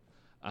right.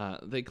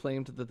 They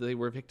claimed that they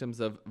were victims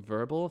of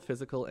verbal,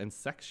 physical, and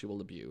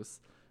sexual abuse.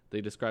 They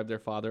described their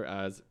father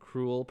as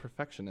cruel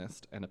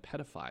perfectionist and a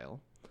pedophile,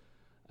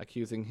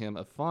 accusing him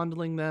of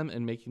fondling them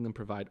and making them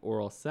provide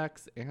oral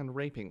sex and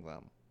raping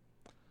them.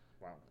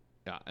 Wow.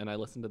 Yeah, and I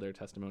listened to their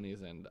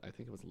testimonies, and I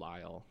think it was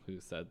Lyle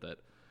who said that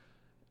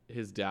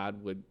his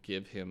dad would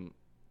give him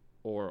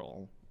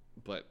oral,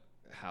 but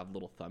have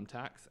little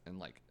thumbtacks and,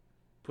 like,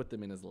 put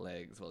them in his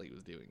legs while he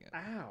was doing it.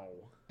 Ow.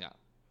 Yeah.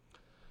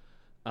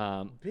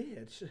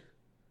 Bitch.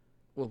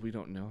 Well, we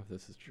don't know if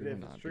this is true If or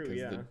it's not true, because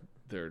yeah.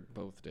 they're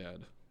both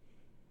dead.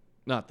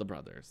 Not the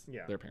brothers.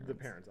 Yeah. Their parents. The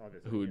parents,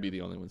 obviously. Who would be the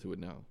only ones who would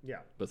know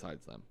Yeah.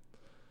 besides them.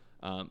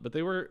 But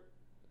they were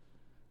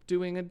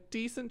doing a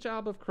decent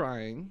job of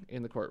crying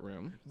in the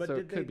courtroom. But so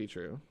did it could they- be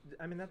true.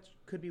 I mean, that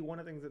could be one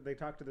of the things that they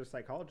talk to their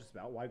psychologists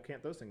about. Why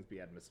can't those things be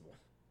admissible?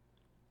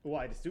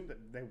 Well, I'd assume that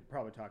they would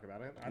probably talk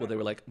about it. Well, they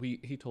were like,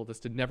 he told us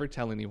to never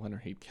tell anyone or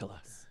he'd kill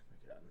us. Oh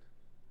my God.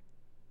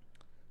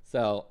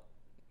 So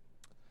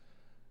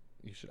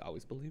you should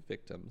always believe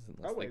victims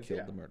unless Always, they killed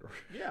yeah. the murderer.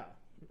 Yeah.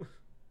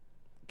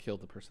 Killed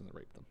the person that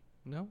raped them.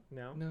 No?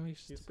 No. No, you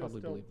should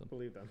probably believe them.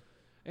 Believe them.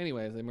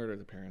 Anyways, they murdered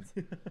the parents.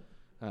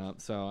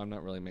 So I'm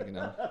not really making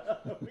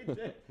a... We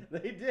did.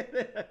 They did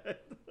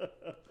it.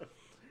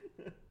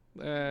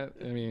 I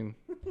mean...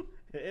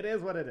 It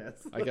is what it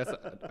is. I guess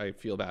I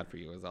feel bad for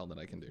you is all that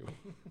I can do.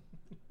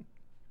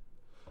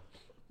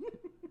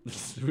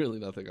 There's really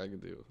nothing I can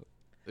do.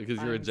 Because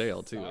you're in I'm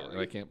jail, too. And I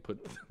sorry. can't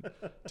put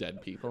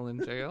dead people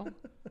in jail.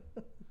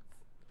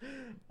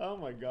 Oh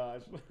my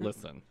gosh.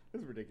 Listen,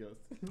 This is ridiculous.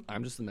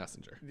 I'm just the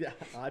messenger. Yeah.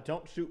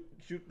 Don't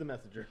shoot the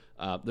messenger.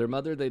 Their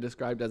mother they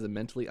described as a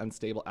mentally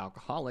unstable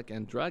alcoholic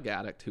and drug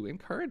addict who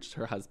encouraged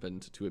her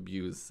husband to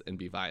abuse and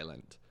be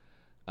violent.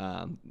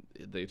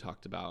 They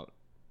talked about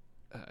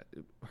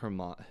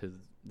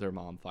their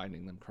mom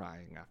finding them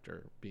crying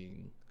after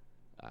being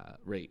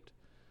raped,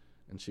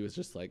 and she was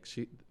just like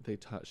they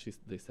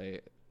say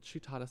she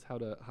taught us how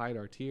to hide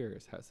our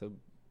tears so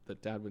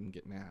that Dad wouldn't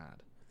get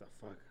mad. What the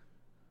fuck?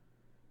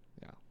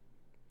 Yeah.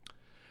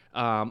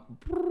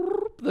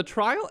 The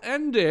trial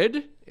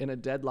ended in a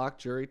deadlock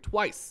jury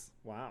twice.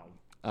 Wow.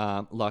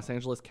 Los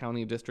Angeles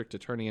County District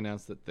Attorney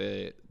announced that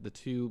the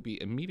two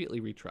be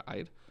immediately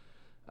retried.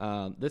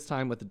 This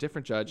time with a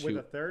different judge With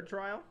a third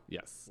trial?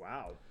 yes,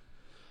 Wow.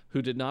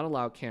 who did not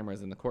allow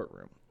cameras in the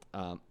courtroom.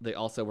 They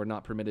also were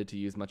not permitted to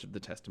use much of the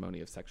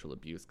testimony of sexual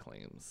abuse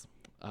claims.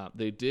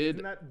 They did,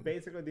 Isn't that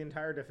basically the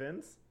entire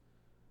defense?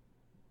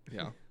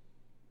 yeah.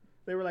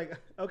 They were like,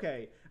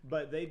 okay,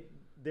 but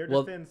their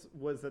Well- defense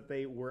was that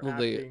they were well,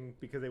 acting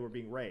because they were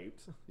being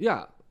raped.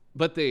 Yeah,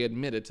 but they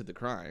admitted to the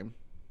crime.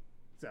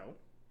 So,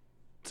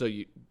 So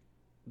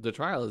the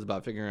trial is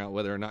about figuring out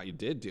whether or not you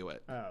did do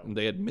it. Oh. And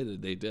they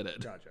admitted they did it.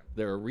 Gotcha.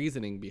 Their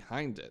reasoning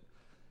behind it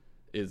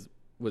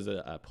was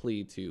a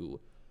plea to,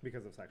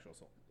 because of sexual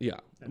assault. yeah,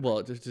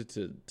 well,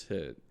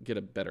 to get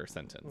a better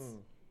sentence.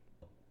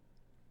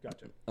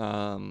 Gotcha.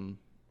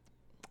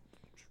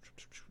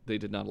 They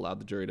did not allow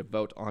the jury to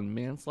vote on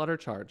manslaughter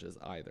charges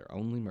either,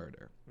 only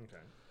murder. Okay.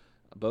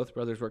 Both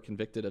brothers were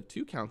convicted of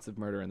 2 counts of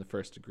murder in the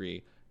first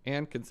degree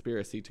and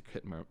conspiracy to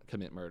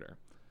commit murder.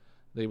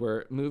 They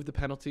moved to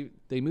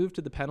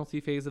the penalty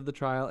phase of the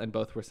trial, and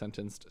both were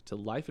sentenced to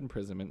life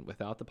imprisonment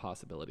without the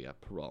possibility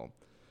of parole.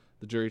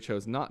 The jury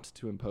chose not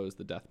to impose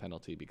the death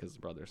penalty because the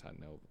brothers had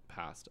no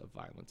past of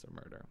violence or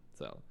murder.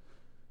 So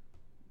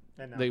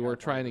And now they were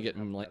California trying to doesn't get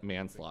have the death penalty.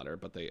 manslaughter,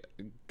 but they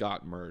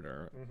got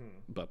murder. Mhm.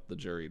 But the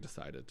jury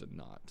decided to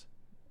not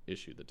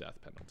issue the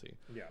death penalty,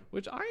 Yeah.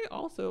 which I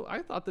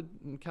thought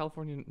that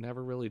California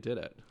never really did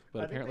it, but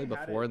I think apparently they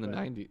had before it, in the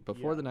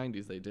but-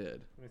 90s, they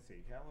did. Let me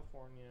see.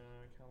 California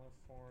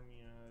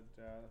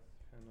death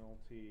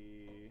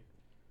penalty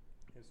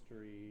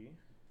history.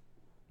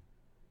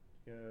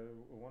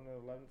 One of the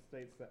 11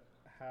 states that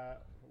had.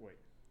 Wait.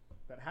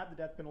 that had the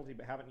death penalty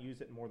but haven't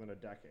used it in more than a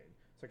decade.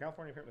 So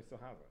California apparently still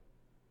has it.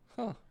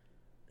 Huh.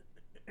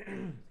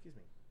 Excuse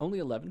me. Only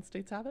 11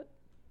 states have it?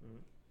 Mhm.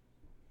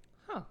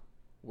 Huh.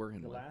 We're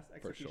in The one, last for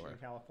execution sure. in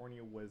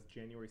California was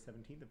January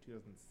 17th of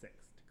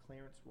 2006 to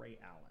Clarence Ray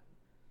Allen,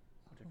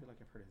 which I feel like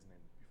I've heard his name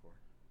before.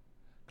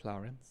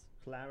 Clarence.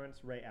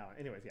 Clarence Ray Allen.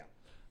 Anyways,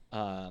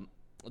 yeah.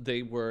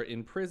 They were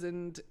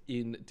imprisoned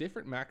in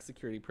different max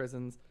security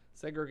prisons,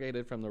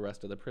 segregated from the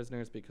rest of the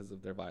prisoners because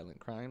of their violent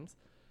crimes.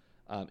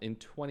 In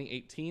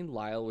 2018,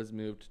 Lyle was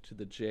moved to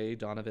the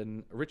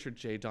Richard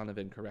J.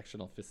 Donovan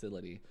Correctional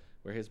Facility,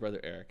 where his brother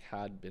Eric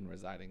had been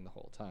residing the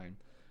whole time.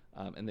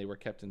 And they were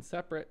kept in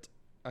separate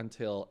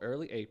until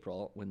early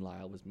April, when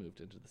Lyle was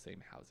moved into the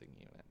same housing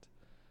unit.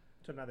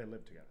 So now they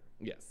live together.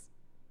 Yes.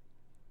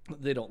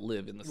 They don't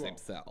live in the same Well,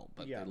 cell,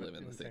 but yeah, they but live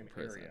in the same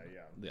prison.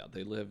 area, Yeah,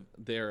 they live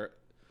there.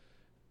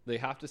 They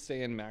have to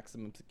stay in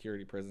maximum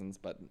security prisons,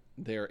 but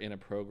they're in a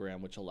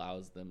program which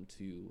allows them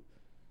to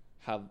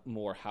have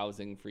more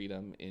housing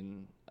freedom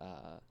in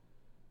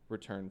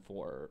return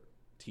for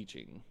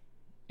teaching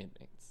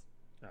inmates.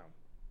 Oh.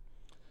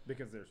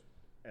 Because they're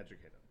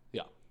educated.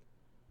 Yeah.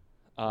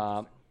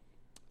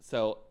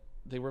 So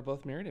they were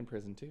both married in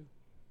prison too,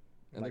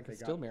 and Like they're they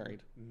still got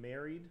married.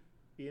 Married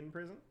in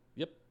prison?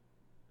 Yep.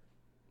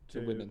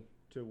 To women.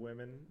 To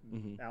women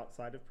Mhm.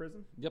 outside of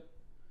prison? Yep.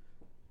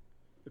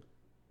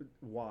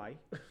 Why?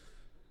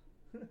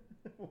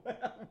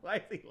 Why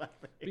is he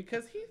laughing?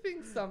 Because he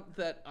thinks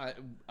that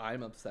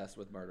I'm obsessed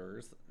with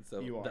murderers, so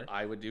You are? that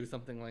I would do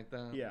something like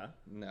that. Yeah.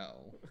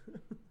 No,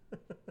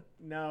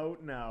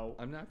 No.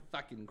 I'm not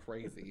fucking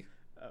crazy.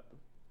 Uh,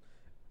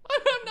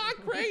 I'm not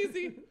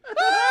crazy. the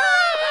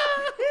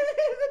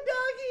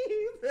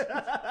doggies!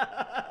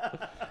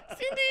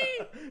 Cindy!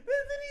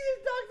 There's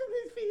dogs in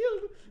this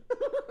field!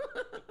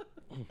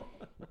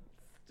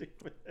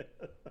 Stupid.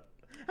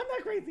 I'm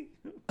not crazy.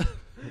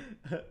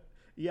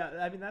 Yeah,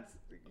 I mean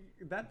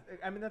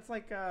that's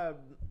like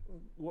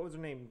what was her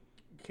name?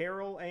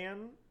 Carol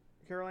Ann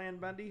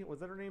Bundy, was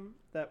that her name?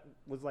 That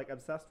was like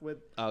obsessed with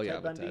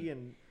Ted Bundy, Ted.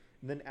 and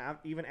then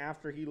even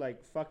after he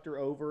like fucked her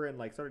over and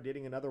like started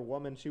dating another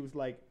woman, she was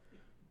like,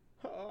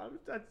 "Oh,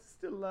 I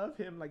still love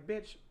him." Like,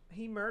 bitch,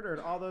 he murdered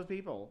all those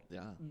people.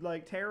 Yeah.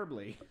 Like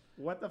terribly.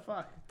 What the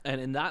fuck? And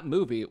in that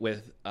movie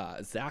with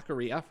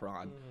Zachary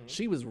Efron,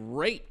 she was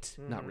raped.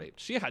 Not raped.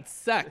 She had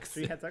sex.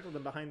 She had sex with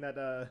him behind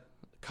that.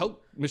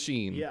 Coke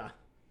machine. Yeah,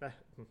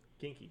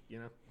 kinky. You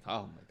know.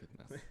 Oh my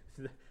goodness.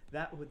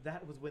 That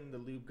was when the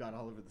lube got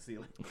all over the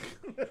ceiling.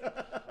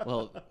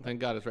 Well, thank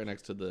God it's right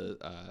next to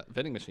the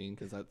vending machine,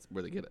 because that's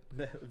where they get it.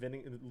 The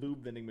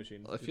lube vending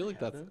machine. I feel like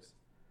have that's those?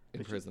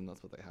 in prison.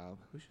 That's what they have.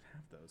 We should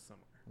have those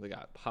somewhere. They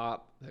got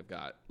pop. They've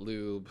got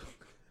lube.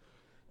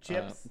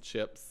 Chips.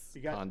 Chips.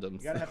 Condoms.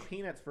 You gotta have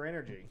peanuts for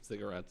energy.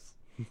 Cigarettes.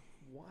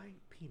 Why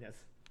peanuts?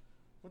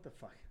 What the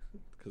fuck?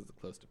 Because it's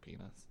close to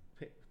penis.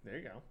 There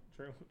you go.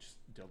 True. Just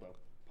dildo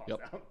pops Yep.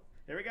 out.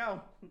 Here we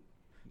go.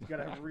 You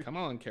gotta have Come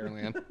on, Carol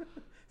Ann.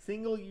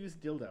 single-use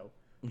dildo.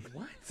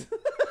 What?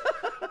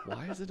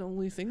 Why is it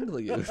only single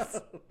use?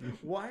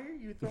 Why are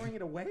you throwing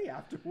it away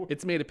afterwards?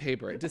 It's made of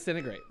paper. It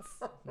disintegrates.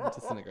 It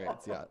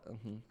disintegrates, yeah.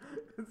 Mm-hmm.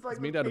 It's like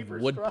made the out of paper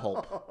wood straw.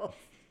 pulp.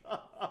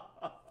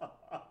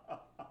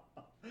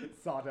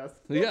 Sawdust.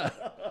 Yeah.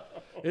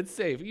 It's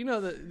safe. You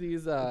know that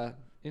these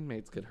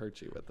inmates could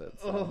hurt you with it.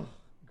 So. Oh,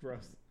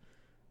 gross.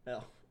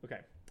 Oh, okay.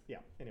 Yeah.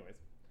 Anyways.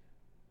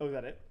 Oh, is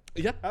that it?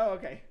 Yeah. Oh,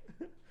 okay.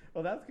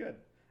 Well, that's good.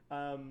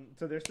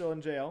 So they're still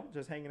in jail,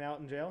 just hanging out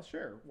in jail?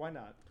 Sure. Why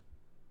not?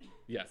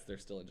 Yes, they're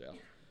still in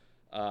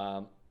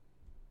jail.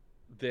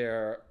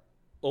 They're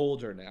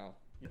older now.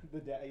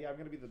 Yeah, I'm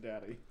going to be the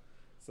daddy.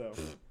 So.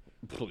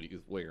 Please,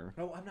 where?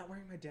 Oh, I'm not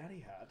wearing my daddy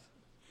hat.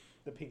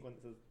 The pink one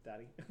that says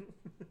daddy.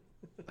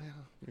 Yeah,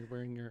 you're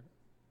wearing your...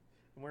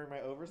 I'm wearing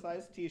my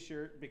oversized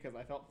t-shirt because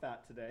I felt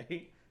fat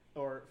today.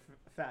 Or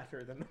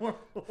fatter than normal.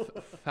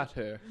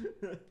 Fatter.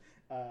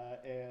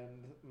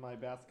 And my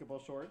basketball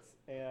shorts,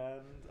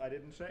 and I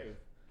didn't shave.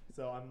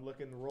 So I'm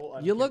looking real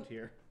unkempt You look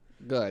here.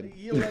 good.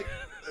 You look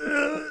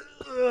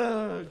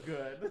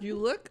good. You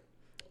look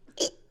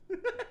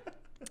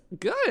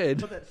good.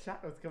 But that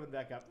shot was coming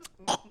back up.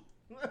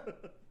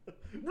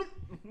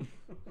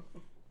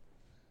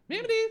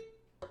 Mamity.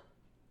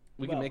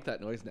 We can Well. make that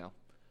noise now.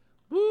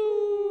 Woo!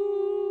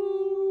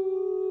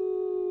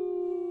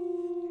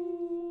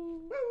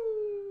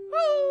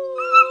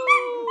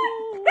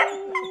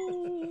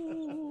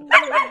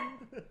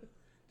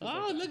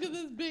 Oh, look at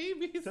this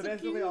baby. He's So so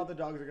basically, cute. all the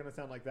dogs are gonna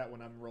sound like that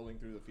when I'm rolling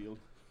through the field.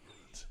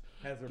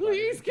 As they're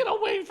Please barking. get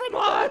away from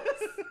us.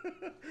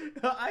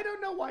 I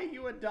don't know why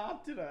you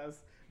adopted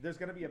us. There's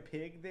gonna be a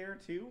pig there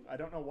too. I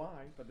don't know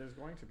why, but there's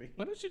going to be.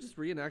 Why don't you just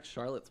reenact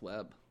Charlotte's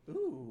Web?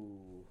 Ooh,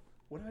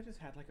 what if I just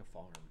had like a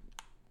farm?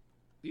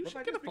 You What if should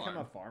I get a just become farm.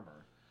 a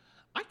farmer?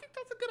 I think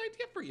that's a good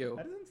idea for you.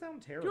 That doesn't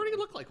sound You terrible. already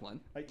look like one.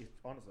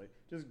 Honestly,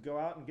 just go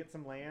out and get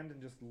some land and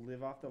just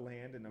live off the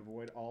land and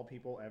avoid all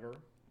people ever.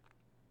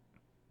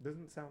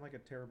 Doesn't sound like a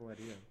terrible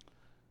idea.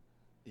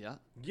 Yeah.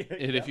 Yeah.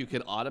 And if you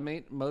could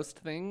automate most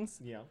things,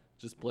 Yeah.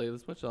 just play the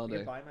Switch all I day.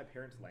 could buy my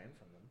parents' land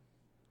from them.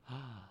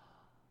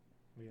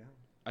 Yeah.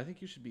 I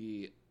think you should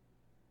be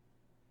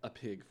a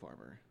pig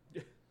farmer.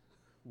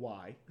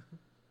 Why?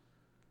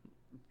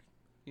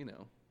 You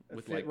know,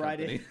 with Fit like right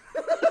company. in.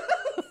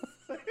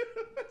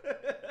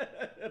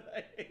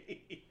 I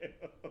hate you.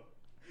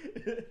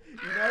 You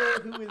know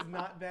who is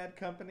not bad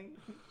company?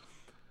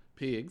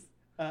 Pigs.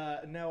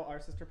 No, our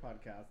sister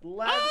podcast.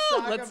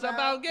 Let's talk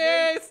about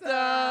gay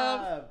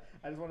stuff.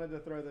 I just wanted to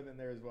throw them in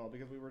there as well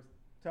because we were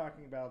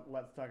talking about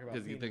let's talk about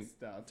Because you penis think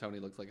stuff. Tony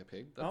looks like a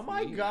pig? Oh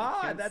my mean. I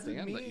god, can't that's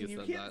stand mean. that You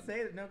said can't that.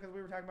 say that. No, because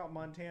we were talking about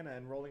Montana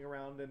and rolling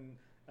around in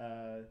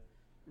the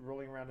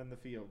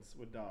fields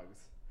with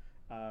dogs.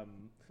 But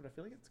I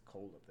feel like it's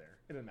cold up there.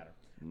 It doesn't matter.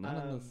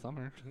 Not in the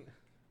summer.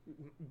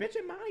 Bitch,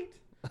 it might.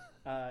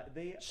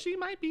 She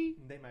might be.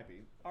 They might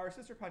be. Our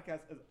sister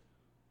podcast is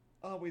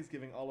always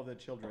giving all of the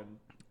children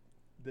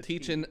the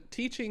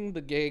Teaching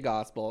the gay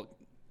gospel,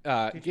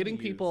 getting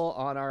the people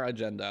on our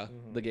agenda,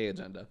 the gay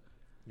agenda.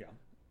 Yeah.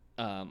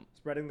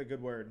 Spreading the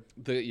good word.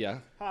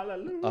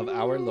 Hallelujah. Of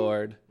our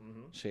Lord.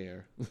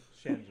 Cher.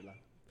 Shangela.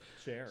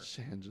 Cher.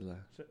 Shangela.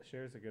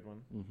 Cher is a good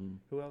one.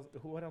 Who else?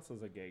 What else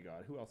is a gay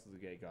god? Who else is a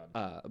gay god?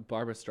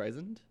 Barbara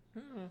Streisand.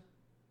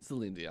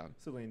 Celine Dion.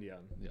 Celine Dion.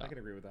 Yeah. I can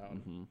agree with that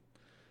one.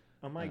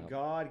 Oh my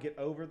God! Get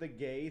over the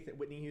gay.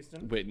 Whitney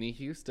Houston. Whitney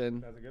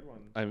Houston. That's a good one.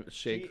 I'm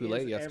Shea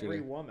Coulee yesterday.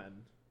 Every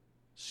woman.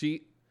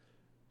 She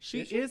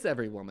is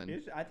every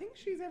woman. I think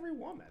she's every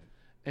woman.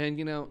 And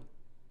you know,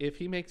 if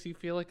he makes you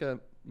feel like $1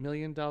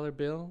 million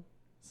bill,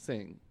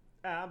 sing.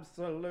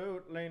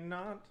 Absolutely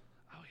not.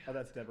 Oh yeah. Oh,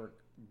 that's Deborah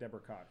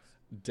Cox.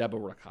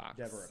 Deborah Cox.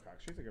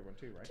 She's a good one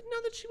too, right? Didn't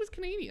know that she was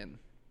Canadian.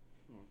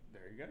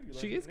 There you go.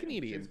 She is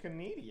Canadian. She's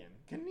Canadian.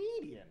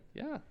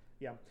 Yeah.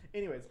 Yeah.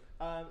 Anyways,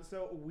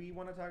 so we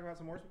want to talk about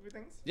some more spooky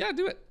things? Yeah,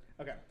 do it.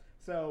 Okay.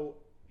 So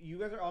you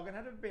guys are all going to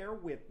have to bear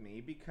with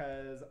me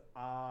because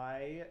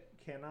I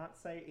cannot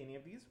say any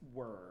of these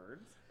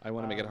words. I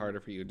want to make it harder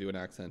for you to do an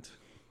accent.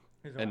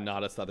 No And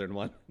not a southern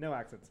one. No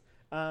accents.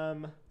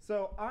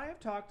 So I have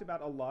talked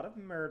about a lot of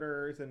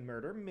murders and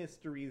murder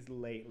mysteries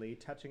lately,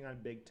 touching on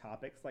big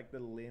topics like the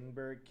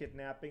Lindbergh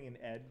kidnapping and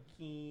Ed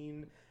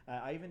Gein.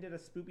 I even did a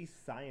spoopy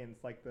science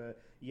like the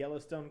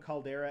Yellowstone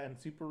caldera and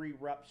super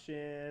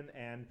eruption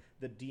and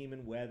the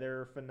demon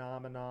weather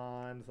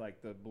phenomenons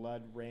like the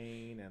blood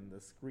rain and the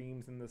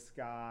screams in the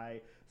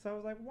sky. So I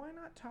was like, why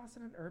not toss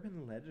in an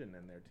urban legend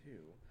in there too?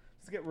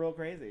 Just get real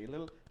crazy.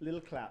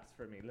 Little claps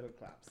for me, little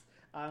claps.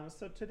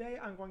 So today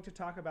I'm going to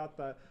talk about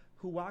the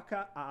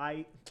Huaka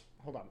Ipo.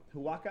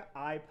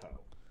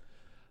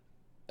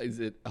 Is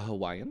it a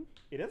Hawaiian?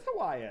 It is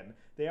Hawaiian.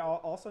 They are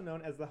also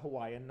known as the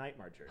Hawaiian Night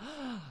Marchers.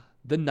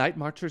 The Night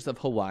Marchers of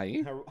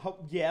Hawaii?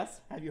 Yes.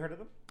 Have you heard of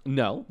them?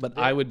 No, but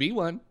I would be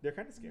one. They're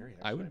kind of scary,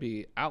 actually. I would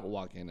be out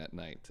walking at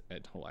night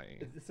at Hawaii.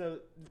 So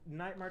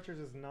Night Marchers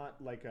is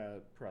not like a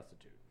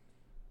prostitute,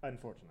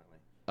 unfortunately.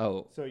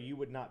 Oh. So you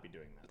would not be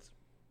doing that.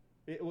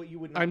 You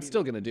would. I'm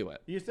still going to do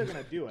it. You're still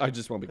going to do it. I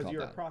just won't be called because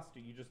you're that. a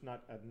prostitute. You're just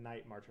not a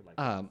night marcher like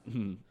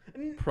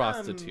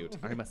Prostitute.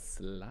 I'm a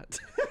slut.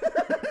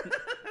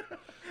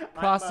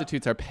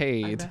 Prostitutes are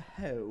paid. I'm a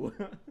hoe.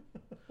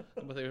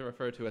 What they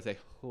refer to as a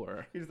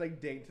whore. You're just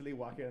like daintily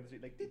walking down the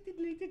street like.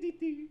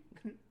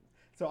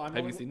 So I'm.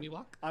 Have you seen me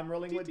walk? I'm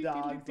rolling with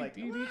dogs like.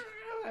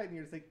 And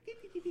you're just like.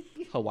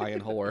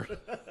 Hawaiian whore.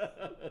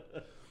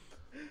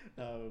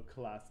 Oh,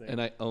 classic.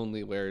 And I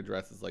only wear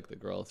dresses like the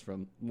girls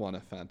from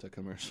Wanna Fanta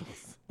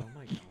commercials. Oh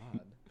my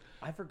God.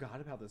 I forgot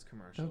about those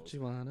commercials. Don't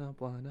you wanna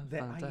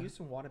Fanta? I used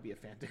to want to be a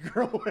Fanta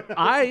girl.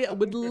 I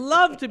would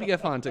love to be a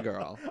Fanta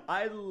girl.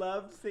 I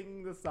loved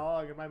singing the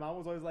song, and my mom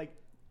was always like,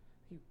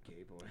 "You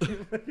gay boy."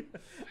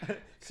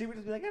 She would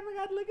just be like, "Oh my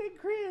God, look at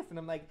Chris," and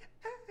I'm like,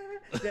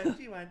 "Don't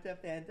you want a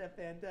Fanta,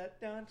 Fanta?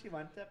 Don't you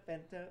want a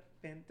Fanta,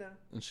 Fanta?"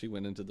 And she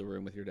went into the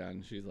room with your dad,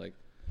 and she's like,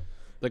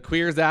 "The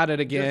queer's at it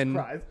again."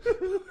 Just cries.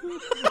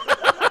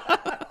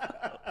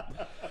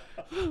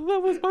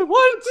 That was my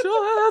one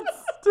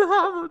chance to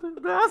have a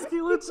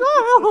masculine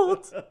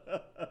child.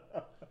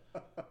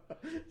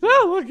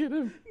 Now look at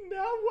him.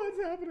 Now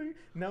what's happening?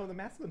 No, the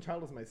masculine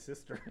child is my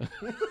sister.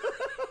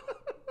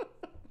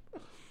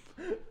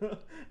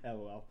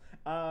 LOL.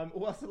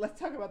 Well, so let's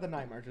talk about the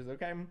Night Marchers,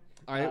 okay?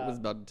 I was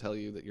about to tell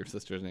you that your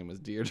sister's name was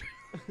Deirdre,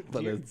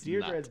 but it's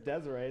Deirdre not. is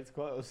Desiree. It's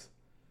close.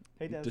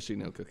 Hey, Des. Does she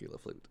know Cookie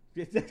LaFlute?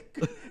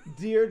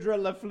 Deirdre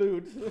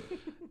LaFlute.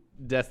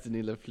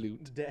 Destiny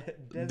LaFlute.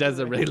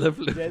 Desiree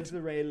LaFlute.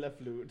 Desiree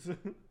LaFlute.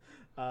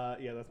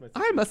 Yeah, that's my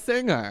sister. I'm a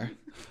singer.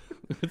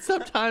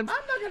 Sometimes,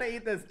 I'm not going to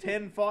eat this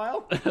tin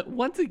foil.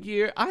 once a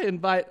year, I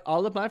invite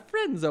all of my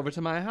friends over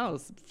to my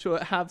house to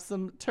have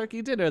some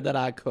turkey dinner that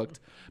I cooked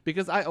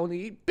because I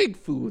only eat big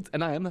foods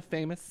and I am a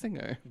famous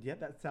singer. Yeah,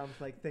 that sounds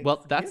like Thanksgiving.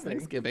 Well, that's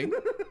Thanksgiving.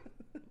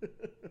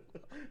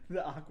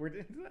 The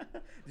awkward.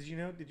 Did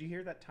you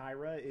hear that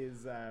Tyra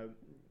is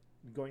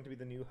going to be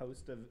the new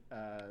host of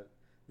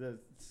the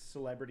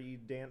celebrity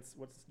dance?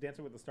 What's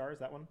Dancing with the Stars?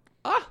 That one?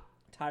 Ah!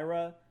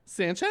 Tyra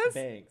Sanchez?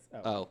 Banks.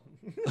 Oh.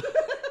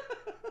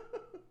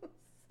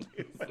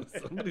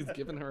 Somebody's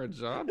giving her a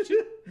job.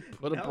 She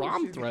put a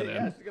bomb threat in.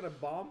 Yeah, she's got a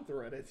bomb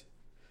thread it.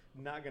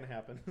 Not gonna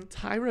happen.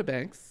 Tyra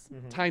Banks,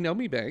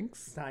 Tynomi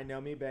Banks.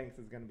 Naomi Banks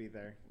is gonna be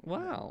there.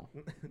 Wow.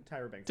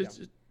 Tyra Banks. Did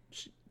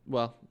yeah.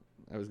 well,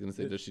 I was gonna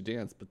say does she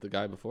dance, but the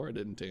guy before her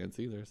didn't dance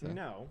either. So.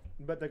 No,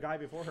 but the guy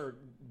before her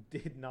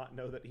did not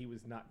know that he was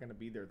not gonna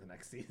be there the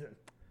next season.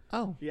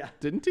 Oh. Yeah.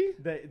 Didn't he?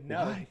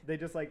 Why? They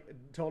just like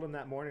told him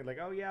that morning, like,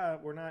 oh yeah,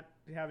 we're not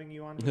having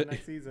you on for the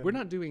next season. We're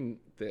not doing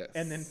this.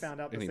 And then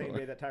found out the anymore. same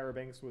day that Tyra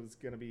Banks was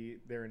gonna be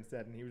there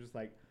instead, and he was just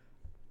like,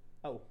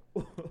 oh,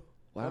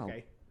 Wow.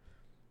 okay,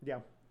 yeah,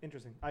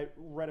 interesting. I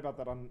read about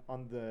that on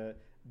the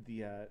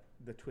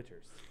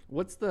Twitters.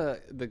 What's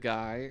the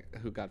guy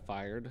who got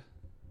fired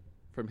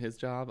from his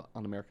job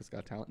on America's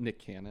Got Talent? Nick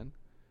Cannon.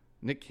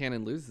 Nick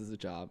Cannon loses a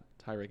job.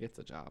 Tyra gets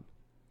a job.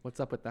 What's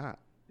up with that?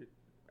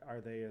 Are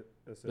they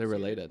associated? They're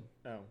related.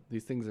 Oh,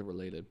 These things are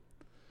related.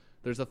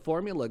 There's a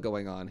formula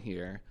going on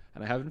here,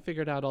 and I haven't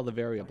figured out all the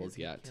variables Nick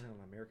yet. Cannon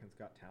on American's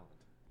Got Talent.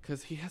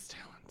 Because he has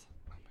talent.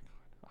 Oh my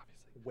god,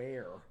 obviously.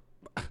 Where?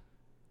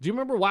 Do you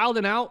remember Wild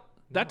and Out?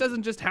 That No.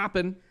 doesn't just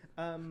happen.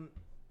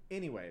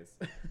 Anyways,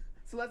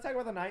 so let's talk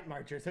about the Night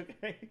Marchers,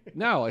 okay?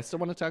 No, I still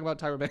want to talk about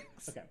Tyra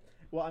Banks. Okay.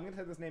 Well, I'm going to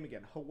say this name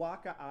again.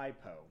 Hawaka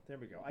Ipo. There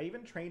we go. I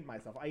even trained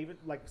myself. I even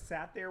like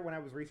sat there when I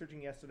was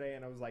researching yesterday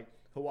and I was like,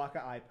 Hawaka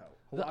Ipo.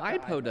 The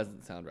IPO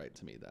doesn't sound right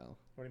to me, though.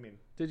 What do you mean?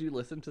 Did you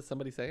listen to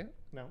somebody say it?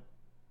 No.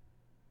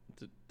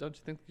 Don't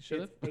you think you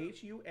should have?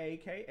 It's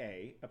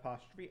HUAKA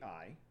apostrophe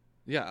I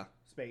Yeah.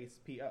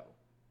 space PO.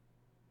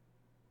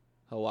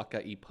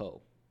 Hawaka Ipo.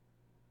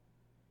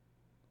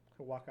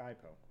 Hawaka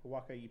Ipo.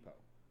 Hawaka Ipo.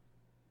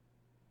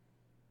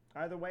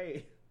 Either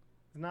way,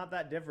 it's not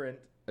that different.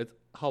 It's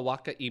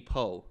Hawaka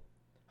Ipo.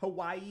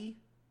 Hawaii.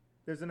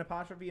 There's an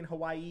apostrophe in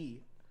Hawaii.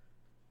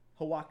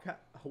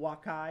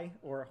 Hawakai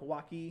or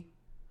Hawaki.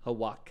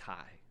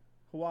 Hawakai.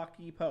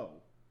 Hawaki Po.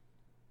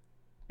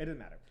 It doesn't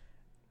matter.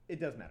 It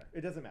does matter.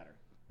 It doesn't matter.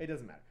 It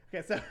doesn't matter.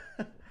 Okay, so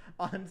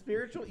on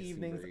spiritual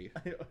evenings.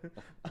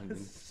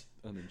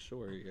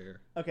 Unsure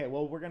here. Okay,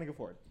 well, we're going to go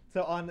forward.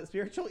 So on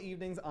spiritual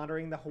evenings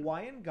honoring the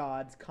Hawaiian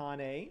gods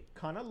Kane,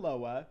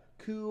 Kanaloa,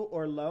 Ku,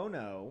 or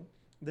Lono,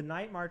 the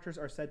Night Marchers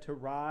are said to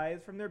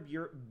rise from their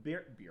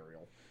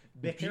burial.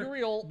 I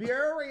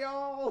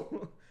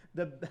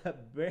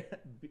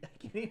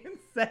can't even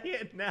say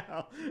it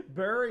now.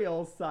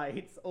 Burial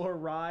sites, or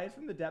rise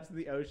from the depths of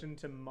the ocean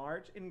to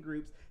march in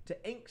groups to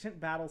ancient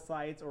battle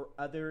sites or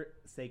other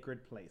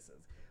sacred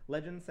places.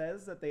 Legend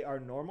says that they are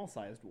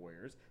normal-sized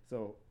warriors,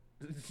 so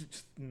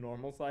just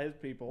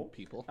normal-sized people.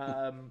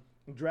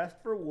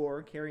 Dressed for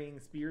war, carrying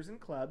spears and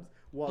clubs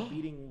while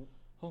beating.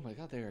 Oh my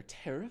god, they are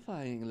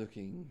terrifying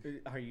looking.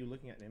 Are you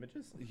looking at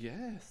images?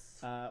 Yes.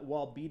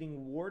 While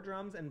beating war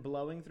drums and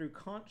blowing through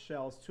conch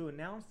shells to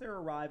announce their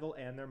arrival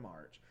and their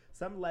march.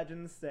 Some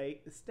legends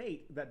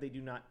state that they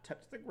do not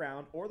touch the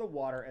ground or the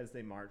water as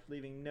they march,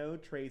 leaving no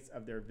trace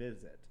of their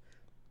visit.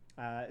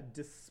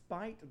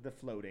 Despite the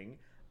floating,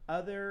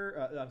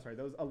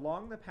 those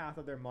along the path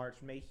of their march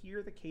may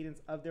hear the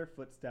cadence of their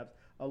footsteps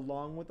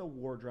along with the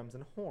war drums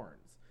and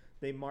horns.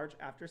 They march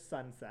after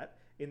sunset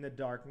in the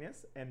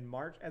darkness and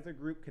march as a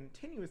group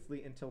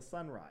continuously until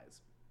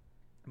sunrise.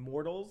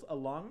 Mortals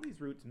along these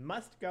routes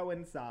must go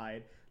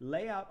inside,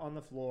 lay out on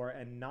the floor,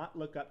 and not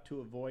look up to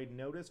avoid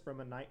notice from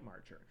a night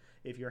marcher.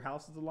 If your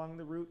house is along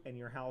the route and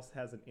your house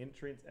has an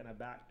entrance and a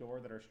back door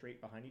that are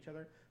straight behind each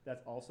other,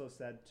 that's also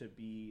said to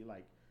be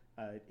like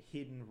a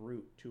hidden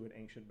route to an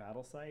ancient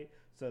battle site.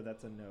 So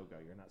that's a no-go.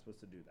 You're not supposed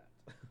to do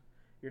that.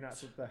 You're not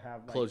supposed to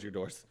have like, close your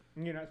doors.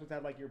 You're not supposed to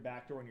have like your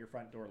back door and your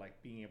front door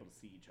like being able to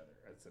see each other.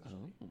 Essentially,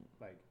 Oh.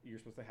 like you're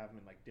supposed to have them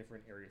in like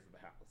different areas of the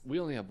house. We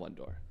only have one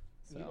door.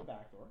 So. You have a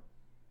back door,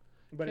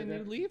 but Can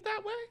you leave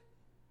that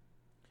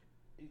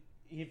way?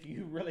 if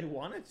you really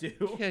wanted to,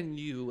 Can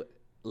you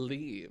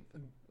leave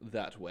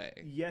that way?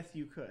 yes,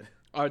 you could.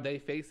 Are they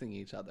facing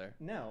each other?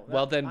 No.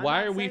 Well, then I'm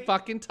why not are we saying-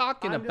 fucking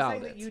talking I'm about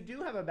just saying it? that you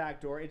do have a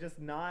back door. It's just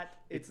not.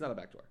 It's not a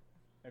back door.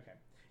 Okay.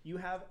 You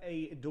have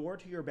a door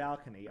to your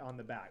balcony on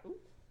the back. Ooh,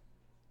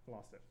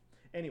 lost it.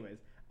 Anyways,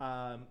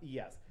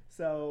 yes.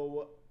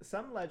 So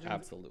some legends.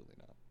 Absolutely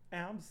not.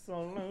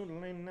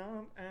 Absolutely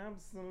not.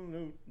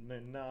 Absolutely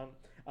not.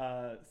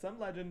 Some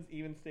legends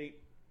even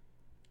state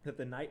that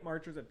the night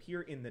marchers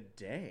appear in the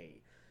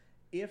day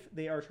if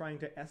they are trying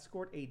to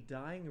escort a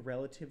dying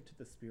relative to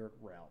the spirit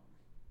realm.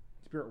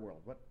 Spirit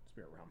world. What?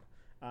 Spirit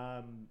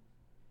realm.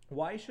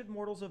 Why should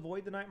mortals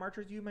avoid the night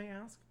marchers, you may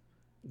ask?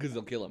 Because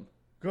they'll kill him.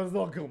 Because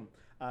they'll come.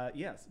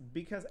 Yes,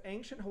 because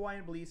ancient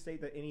Hawaiian beliefs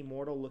state that any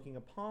mortal looking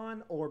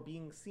upon or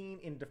being seen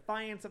in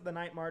defiance of the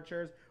night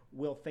marchers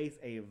will face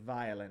a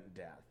violent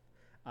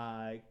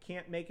death.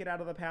 Can't make it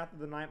out of the path of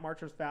the night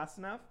marchers fast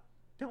enough?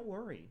 Don't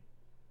worry.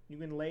 You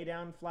can lay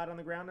down flat on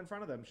the ground in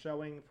front of them,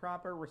 showing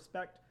proper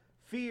respect,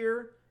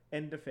 fear,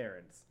 and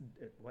deference.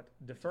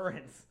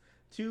 Deference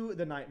to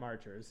the night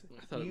marchers.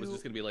 I thought it was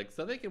just gonna be like,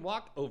 so they can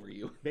walk over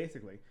you.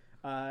 Basically.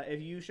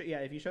 If you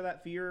show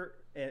that fear,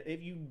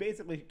 if you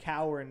basically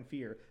cower in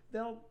fear,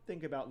 they'll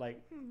think about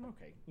like,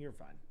 okay, you're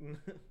fine.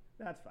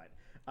 That's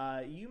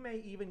fine. You may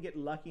even get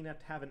lucky enough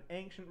to have an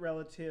ancient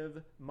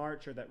relative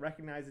marcher that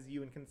recognizes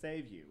you and can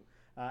save you.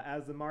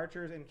 As the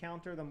marchers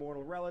encounter the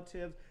mortal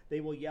relatives,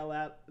 they will yell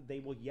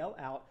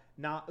out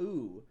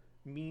 "Na'u,"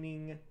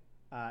 meaning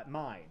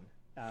mine.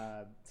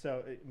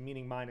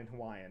 Meaning mine in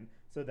Hawaiian,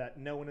 so that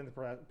no one in the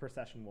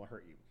procession will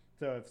hurt you.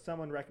 So if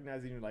someone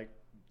recognizes you, like,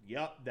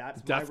 "Yep,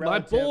 that's my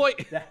relative. boy."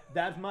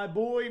 That's my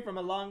boy from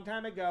a long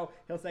time ago,"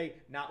 he'll say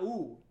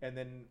 "Na'u," and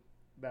then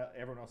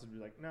everyone else would be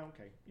like, "No,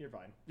 okay, you're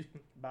fine.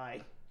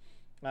 Bye."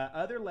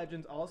 Other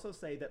legends also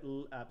say that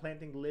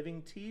planting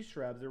living tea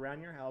shrubs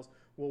around your house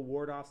will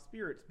ward off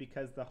spirits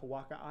because the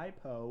Hawaka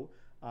Aipo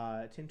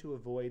tend to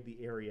avoid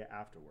the area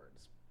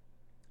afterwards.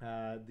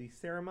 The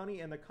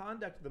ceremony and the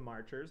conduct of the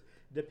marchers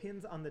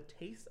depends on the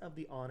taste of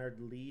the honored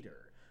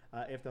leader.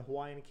 If the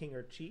Hawaiian king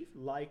or chief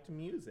liked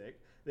music,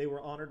 they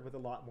were honored with a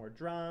lot more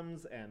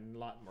drums and a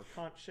lot more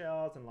conch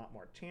shells and a lot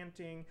more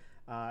chanting.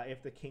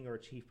 If the king or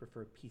chief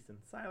preferred peace and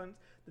silence,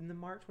 then the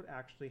march would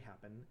actually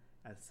happen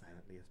as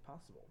silently as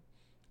possible.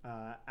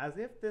 As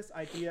if this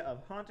idea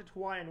of haunted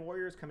Hawaiian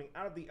warriors coming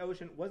out of the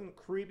ocean wasn't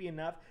creepy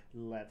enough,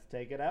 let's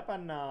take it up a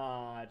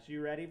notch.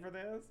 You ready for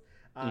this?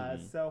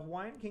 So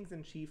Hawaiian kings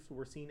and chiefs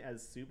were seen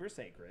as super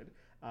sacred,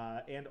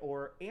 and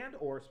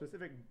or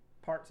specific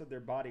parts of their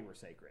body were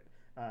sacred,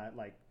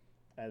 like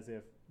as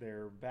if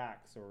their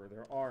backs or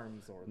their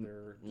arms or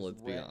their.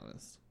 Let's be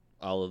honest.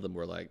 All of them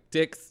were like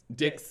dicks.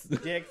 Dicks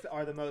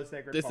are the most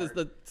sacred. This is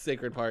the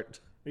sacred part.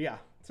 Yeah.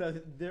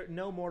 So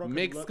no mortal could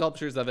make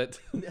sculptures of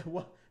it.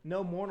 Well,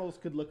 no mortals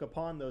could look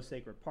upon those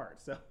sacred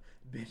parts. So,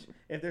 bitch,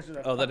 if there's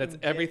then it's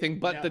everything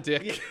but the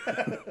dick.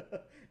 Yeah.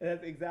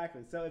 That's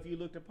exactly. So if you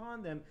looked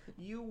upon them,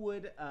 you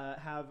would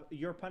have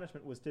your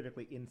punishment was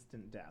typically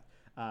instant death.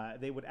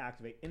 They would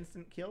activate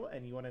instant kill,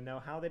 and you want to know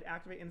how they'd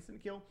activate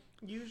instant kill?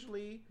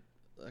 Usually,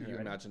 you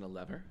imagine a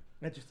lever.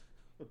 Just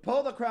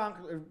pull the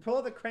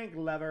crank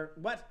lever.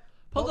 What?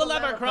 Pull the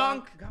lever,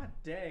 Kronk. God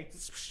dang.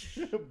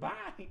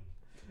 Bye.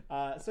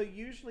 So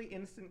usually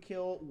instant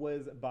kill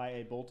was by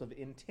a bolt of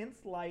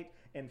intense light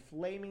and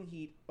flaming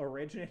heat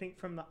originating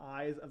from the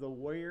eyes of the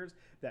warriors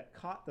that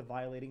caught the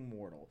violating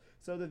mortal.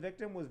 So the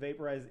victim was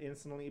vaporized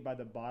instantly by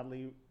the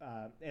bodily,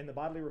 and the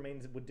bodily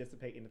remains would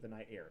dissipate into the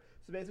night air.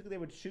 So basically they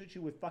would shoot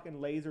you with fucking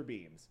laser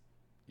beams.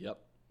 Yep.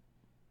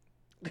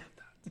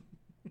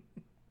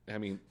 I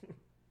mean,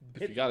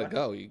 if you gotta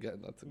go,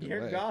 that's a good way.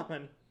 You're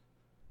gone.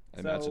 I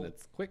imagine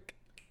it's quick.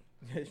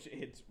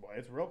 It's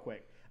real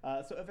quick.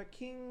 So if a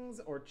king's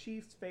or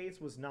chief's face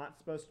was not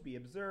supposed to be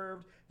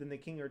observed, then the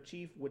king or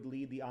chief would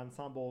lead the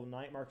ensemble of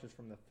night marches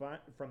from the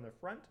front.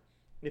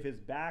 If his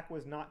back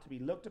was not to be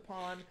looked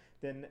upon,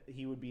 then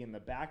he would be in the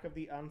back of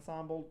the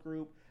ensemble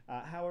group.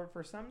 However,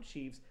 for some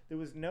chiefs, there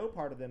was no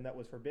part of them that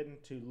was forbidden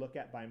to look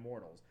at by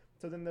mortals.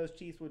 So then those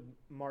chiefs would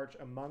march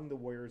among the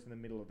warriors in the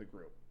middle of the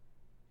group.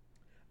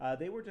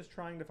 They were just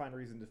trying to find a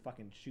reason to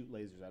fucking shoot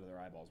lasers out of their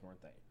eyeballs,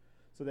 weren't they?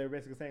 So they were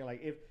basically saying,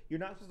 like, if you're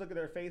not supposed to look at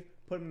their face,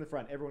 put them in the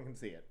front. Everyone can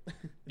see it.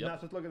 You're not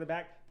supposed to look at the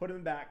back, put them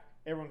in the back.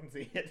 Everyone can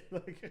see it.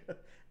 Like,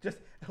 just,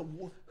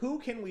 who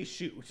can we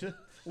shoot?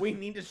 We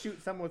need to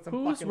shoot someone with some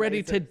Who's fucking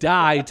ready lasers. to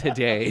die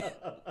today?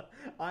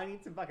 I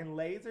need some fucking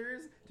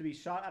lasers to be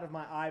shot out of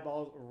my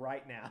eyeballs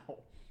right now.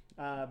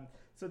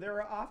 So there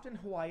are often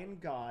Hawaiian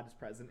gods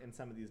present in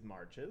some of these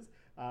marches.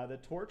 The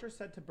torch are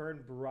said to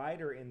burn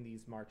brighter in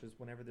these marches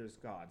whenever there's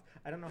gods.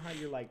 I don't know how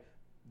you're like,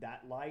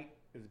 that light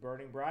is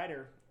burning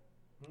brighter.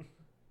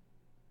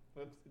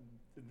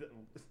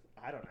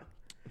 I don't know.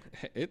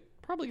 It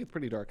probably gets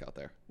pretty dark out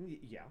there.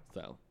 Yeah.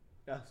 So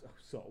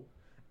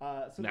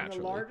then the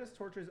largest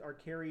torches are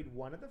carried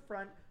one at the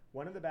front,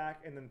 one in the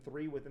back, and then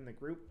 3 within the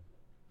group,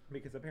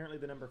 because apparently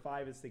the number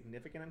 5 is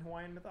significant in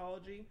Hawaiian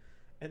mythology.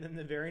 And then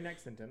the very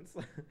next sentence,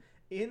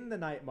 in the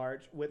night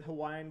march with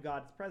Hawaiian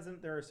gods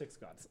present, there are 6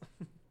 gods.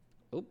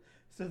 Oh.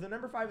 So the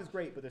number 5 is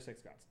great, but there's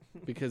 6 gods.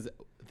 Because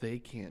they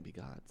can't be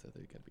gods, so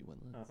they gotta be one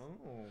less.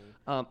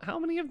 Oh. How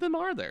many of them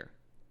are there?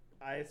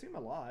 I assume a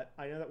lot.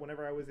 I know that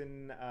whenever I was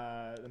in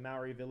the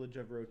Maori village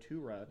of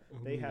Rotorua,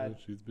 they had.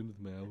 She's been to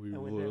the Maori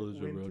village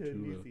of Rotorua. To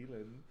New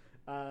Zealand.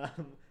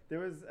 There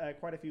was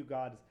quite a few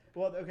gods.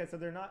 Well, okay, so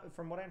they're not.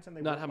 From what I understand,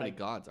 they not how many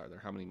gods are there.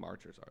 How many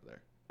marchers are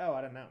there? Oh,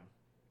 I don't know.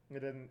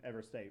 It didn't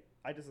ever state.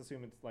 I just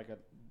assume it's like a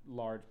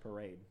large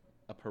parade.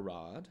 A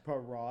parade.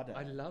 Parade.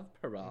 I love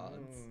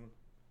parades.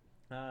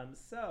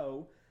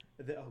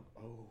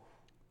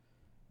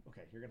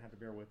 Okay, you're gonna have to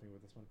bear with me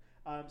with this one.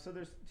 So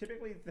there's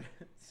typically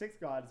 6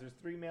 gods. There's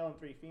 3 male and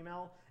 3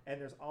 female, and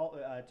there's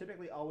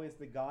typically always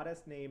the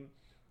goddess named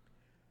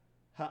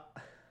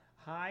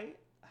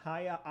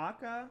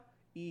Haya'aka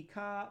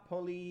Ika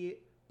Poli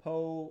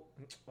Po.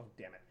 Oh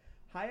damn it!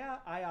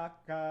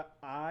 Haya'aka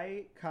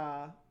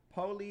Ika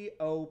Poli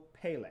O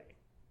Pele.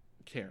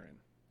 Karen.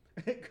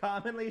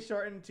 Commonly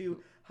shortened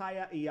to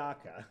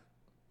Haya'aka.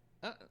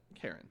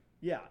 Karen.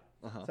 Yeah.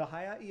 Uh-huh. So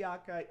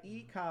Haya'aka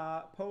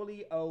Ika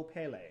Poli O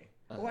Pele.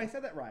 Oh, I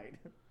said that right.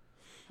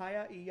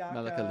 Haya'aka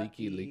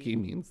Melakaliki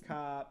means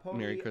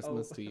Merry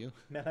Christmas to you.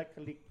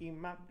 Melakaliki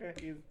Maka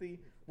is the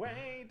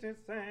way to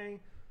say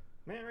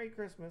Merry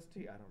Christmas to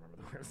you. I don't remember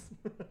the words.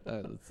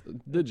 That's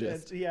the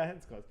gist.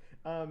 It's close.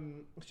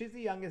 She's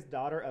the youngest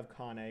daughter of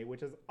Kane,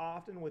 which is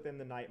often within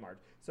the Night March.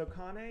 So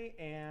Kane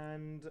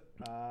and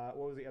what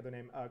was the other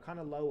name?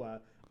 Kanaloa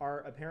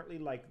are apparently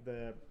like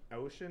the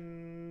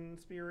ocean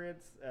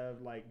spirits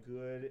of like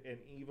good and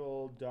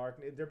evil,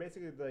 dark. They're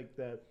basically like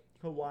the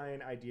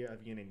Hawaiian idea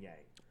of yin and yang.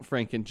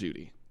 Frank and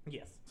Judy.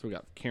 Yes. So we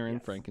got Karen,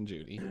 Yes. Frank, and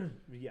Judy.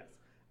 Yes.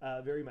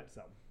 Very much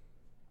so.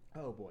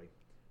 Oh boy,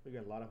 we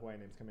got a lot of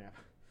Hawaiian names coming up.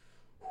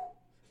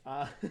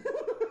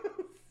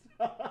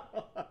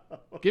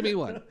 Give me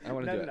one. I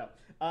want to do it.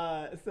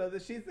 So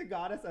she's the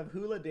goddess of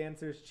hula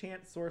dancers,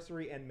 chant,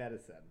 sorcery, and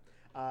medicine.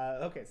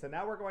 Okay, so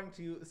now we're going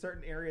to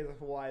certain areas of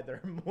Hawaii that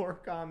are more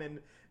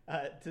common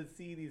to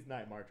see these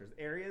night marchers.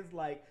 Areas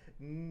like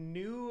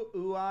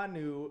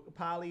Nuuanu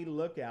Pali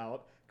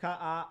Lookout,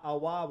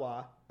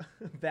 Ka'awawa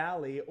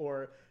Valley,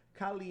 or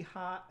Kalihi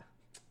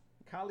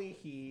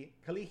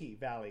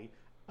Valley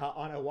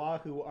on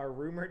Oahu are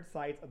rumored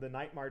sites of the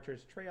night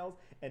marchers' trails,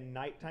 and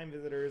nighttime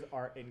visitors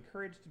are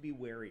encouraged to be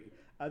wary.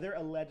 Other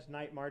alleged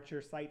night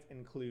marcher sites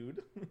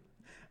include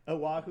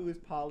Oahu's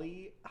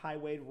Pali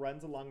Highway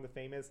runs along the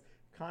famous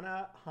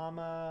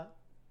Kamehameha.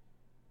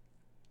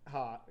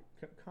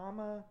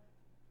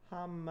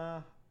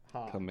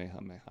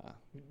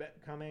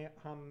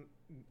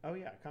 Oh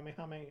yeah,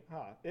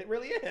 Kamehameha. It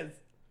really is.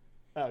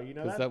 Oh, you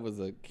know Because that? that was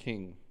a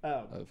king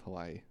of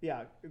Hawaii.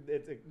 Yeah,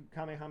 it's a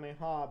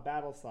Kamehameha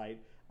battle site,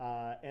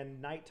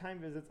 and nighttime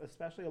visits,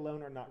 especially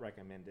alone, are not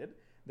recommended.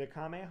 The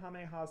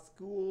Kamehameha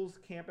School's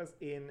campus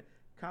in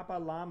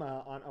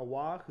Kapalama on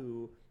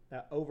Oahu,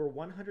 over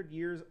 100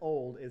 years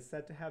old, is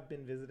said to have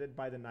been visited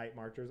by the night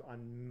marchers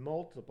on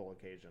multiple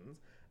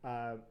occasions.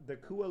 The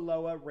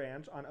Kualoa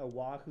Ranch on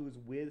Oahu's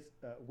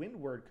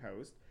windward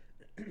coast,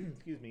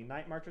 excuse me,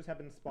 night marchers have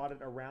been spotted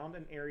around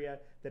an area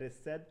that is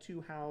said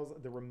to house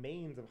the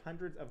remains of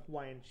hundreds of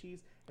Hawaiian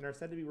chiefs and are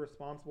said to be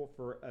responsible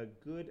for a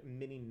good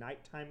many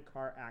nighttime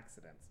car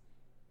accidents.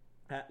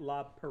 At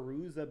La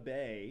Perouse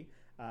Bay,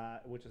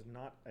 which is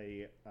not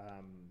a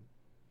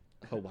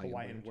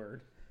Hawaiian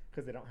word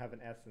because they don't have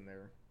an S in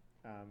their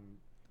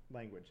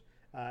language,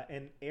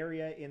 an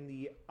area in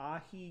the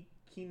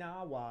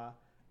Ahikinawa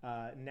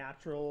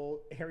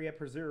Natural Area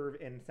Preserve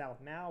in South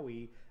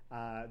Maui,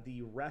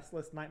 the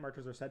restless night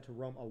marchers are said to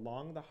roam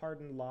along the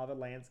hardened lava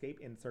landscape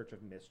in search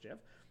of mischief.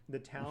 The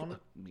town,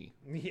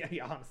 yeah,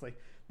 honestly,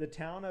 the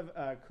town of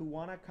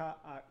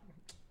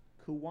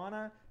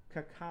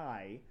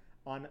Kakai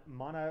on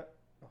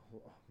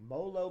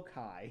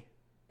Molokai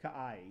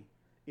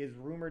is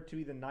rumored to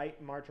be the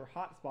night marcher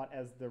hotspot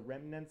as the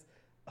remnants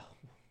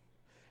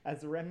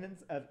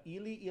of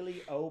Ili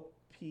Ili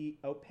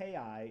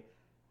Opei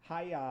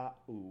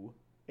Hayau,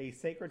 a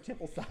sacred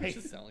temple site,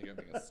 just sound like you're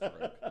having a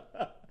stroke.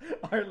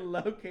 are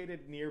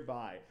located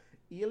nearby.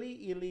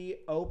 Ili Ili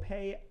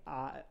Opei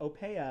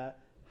Hayau.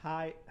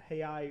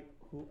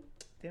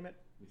 Damn it!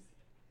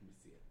 Let me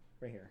see it.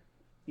 Right here.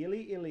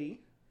 Ili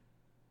Ili.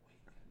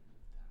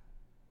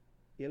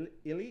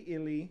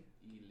 Ili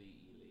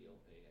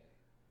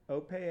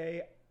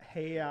Opei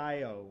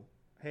Hayau.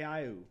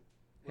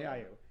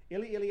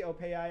 Ili Ili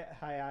Opei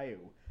Hayau,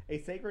 a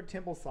sacred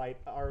temple site,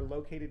 are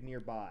located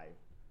nearby.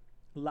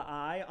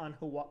 La'ai on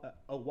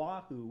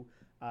Oahu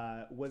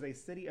was a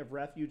city of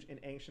refuge in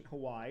ancient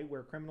Hawaii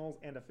where criminals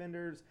and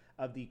offenders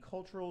of the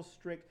cultural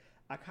strict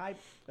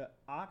Aikaipu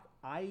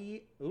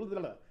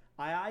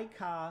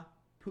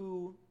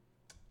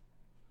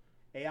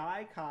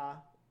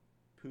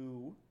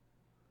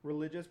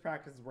religious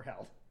practices were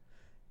held.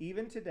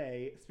 Even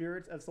today,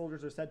 spirits of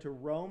soldiers are said to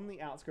roam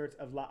the outskirts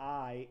of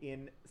La'ai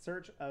in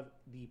search of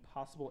the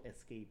possible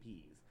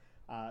escapees.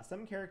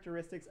 Some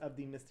characteristics of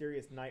the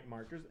mysterious night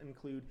marchers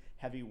include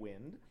heavy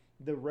wind,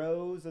 the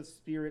rows of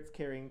spirits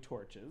carrying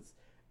torches,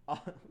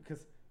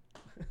 because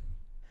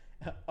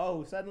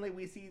suddenly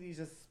we see these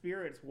just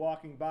spirits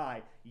walking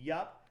by.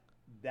 Yup,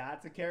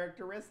 that's a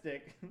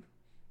characteristic.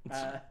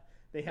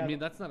 They have. I mean,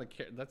 that's not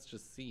that's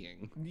just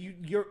seeing. You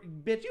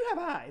have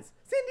eyes,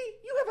 Cindy.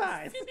 You have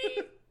eyes. Cindy,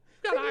 you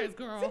got eyes,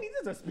 girl. Cindy,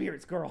 these are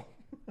spirits, girl.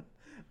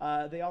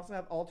 They also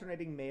have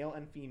alternating male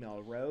and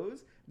female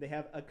rows. They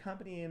have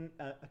accompanying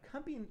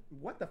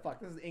what the fuck?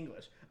 This is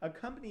English.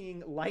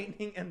 Accompanying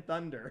lightning and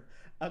thunder,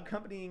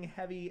 accompanying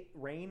heavy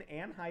rain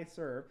and high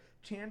surf,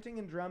 chanting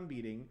and drum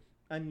beating,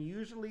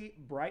 unusually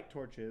bright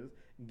torches,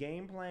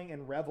 game playing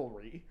and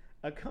revelry,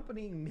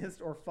 accompanying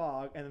mist or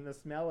fog, and then the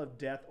smell of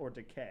death or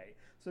decay.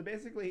 So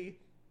basically,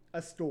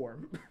 a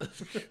storm.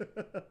 Cindy,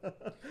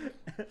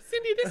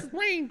 this is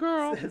rain,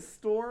 girl.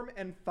 Storm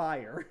and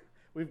fire.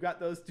 We've got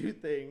those two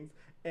things,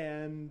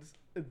 and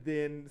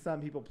then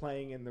some people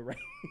playing in the rain.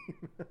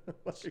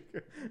 That's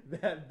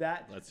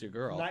your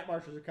girl. Night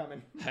marchers are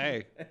coming.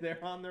 Hey.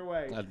 They're on their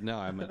way. No,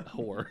 I'm a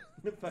whore.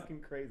 Fucking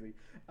crazy.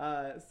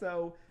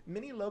 So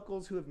many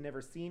locals who have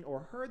never seen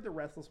or heard the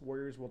Restless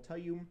Warriors will tell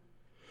you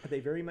they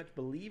very much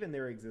believe in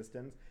their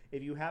existence.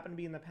 If you happen to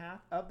be in the path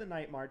of the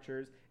night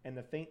marchers and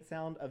the faint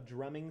sound of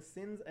drumming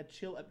sends a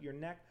chill up your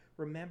neck,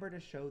 remember to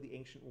show the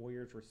ancient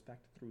warriors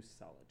respect through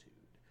solitude.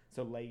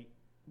 So lay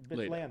Bitch,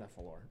 Lay lay down. on the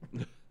floor.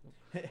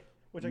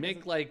 Which I Make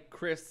guess like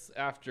Chris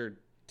after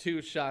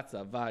 2 shots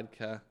of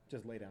vodka is,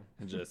 just lay down.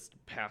 and just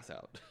pass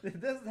out.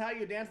 This is how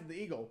you dance with the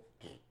eagle.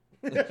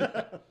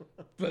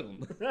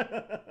 Boom.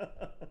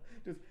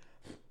 Just,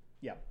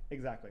 yeah,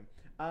 exactly.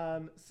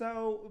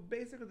 So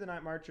basically, the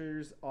Night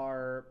Marchers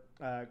are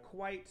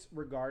quite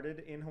regarded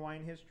in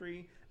Hawaiian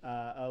history.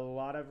 A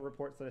lot of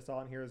reports that I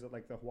saw in here is that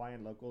like the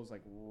Hawaiian locals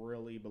like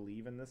really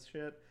believe in this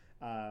shit.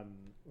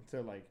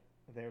 So like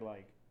they're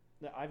like,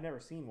 I've never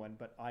seen one,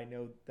 but I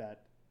know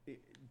that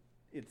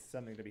it's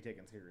something to be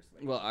taken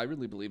seriously. Well, I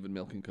really believe in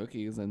milk and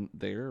cookies, and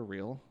they're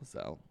real.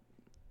 So,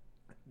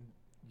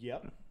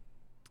 Yep.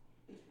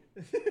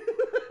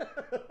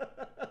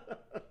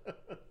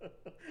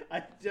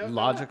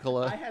 Logical,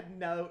 I had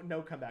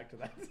no comeback to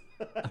that.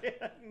 I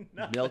had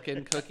nothing. milk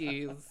and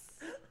cookies.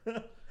 Do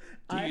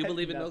I you had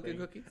believe in milk and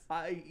nothing.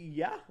 cookies?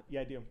 Yeah,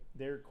 I do.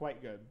 They're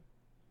quite good.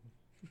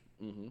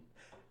 Mm-hmm.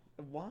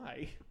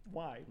 Why?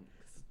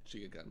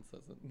 Giga Gun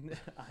says it.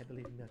 I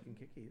believe in milk and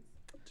cookies.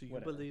 Do you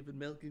Whatever. believe in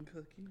milk and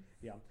cookies?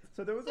 Yeah.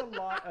 So there was a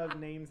lot of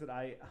names that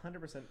I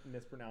 100%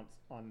 mispronounced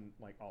on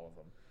like all of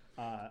them.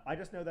 I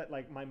just know that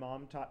like my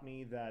mom taught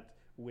me that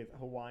with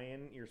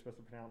Hawaiian you're supposed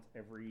to pronounce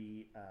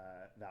every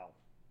vowel.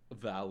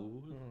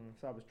 Vowel.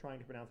 So I was trying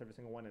to pronounce every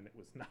single one and it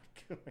was not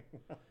going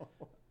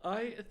well.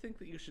 I think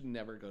that you should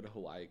never go to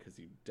Hawaii because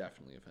you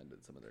definitely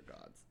offended some of their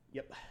gods.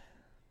 Yep.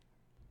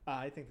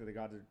 I think that the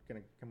gods are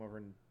gonna come over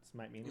and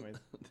smite me anyways.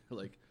 They're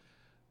like,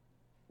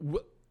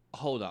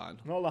 hold on.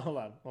 Hold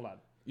on.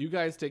 You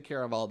guys take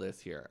care of all this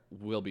here.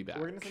 We'll be back.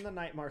 We're gonna send the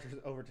Night Marchers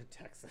over to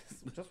Texas,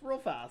 just real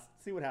fast.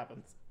 See what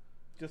happens.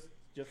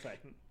 Just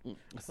saying.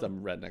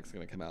 Some redneck's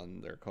gonna come out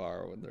in their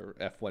car with their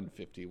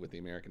F-150 with the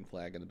American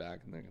flag in the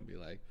back, and they're gonna be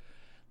like,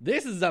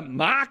 "This is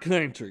my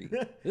country.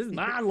 This is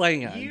my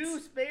land."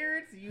 You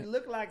spirits, you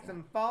look like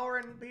some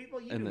foreign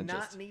people. You And do then not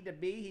just need to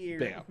be here.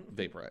 Bam,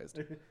 vaporized.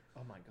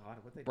 Oh my God!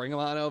 What they Bring them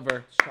on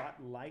over. shot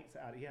lights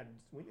out? Yeah,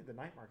 we need the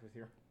Night Marchers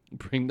here.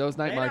 Bring those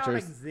night They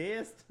marchers, don't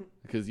exist.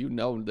 because you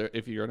know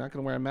if you're not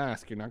gonna wear a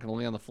mask, you're not gonna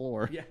lay on the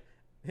floor. Yeah,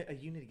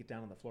 you need to get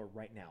down on the floor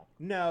right now.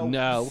 No.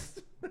 No,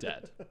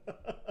 dead.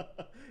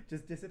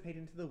 Just dissipate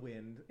into the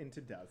wind, into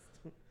dust.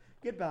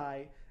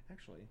 Goodbye.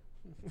 Actually,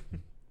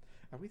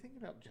 are we thinking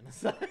about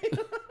genocide?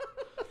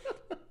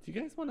 Do you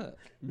guys want to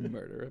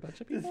murder a bunch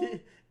of people?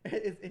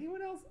 Is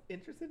anyone else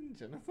interested in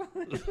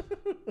genocide?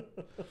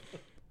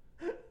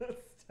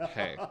 Stop.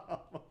 Hey.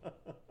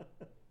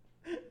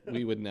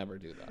 We would never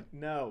do that.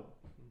 No.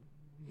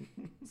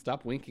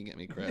 Stop winking at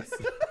me, Chris.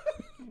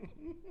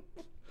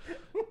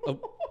 Oh,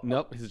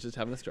 nope, he's just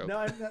having a stroke. No,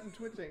 I'm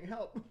twitching.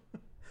 Help.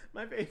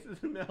 My face is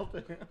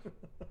melting.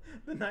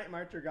 The Night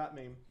Marcher got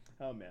me.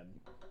 Oh, man.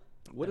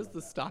 What is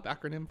the STOP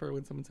acronym for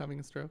when someone's having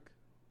a stroke?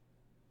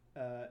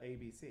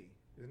 ABC.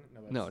 Isn't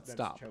it? No, it's that's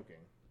stop. choking.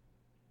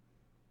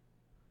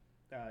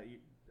 I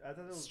thought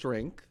it was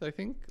Strength, I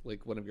think.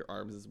 Like one of your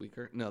arms is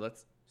weaker. No,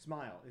 that's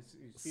smile. See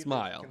if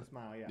Smile. they can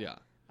smile, yeah.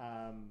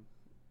 yeah.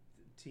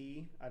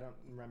 T, I don't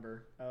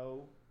remember.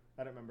 O,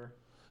 I don't remember.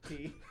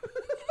 T.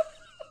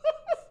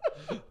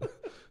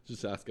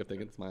 Just ask if they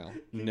can smile.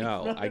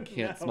 No, I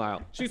can't No.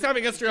 smile. She's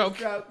having a stroke.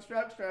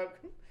 Stroke.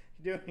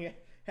 You're doing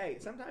it. Hey,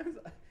 sometimes,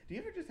 do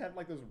you ever just have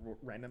like those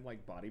random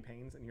like body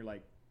pains and you're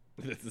like,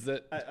 This is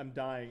it. I'm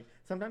dying.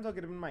 Sometimes I'll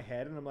get them in my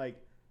head and I'm like,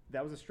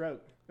 that was a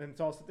stroke. And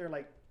so I'll sit there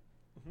like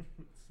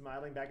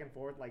smiling back and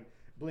forth, like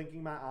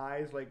blinking my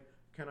eyes, like,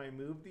 can I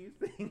move these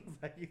things?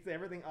 Like, is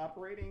everything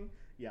operating?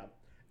 Yeah.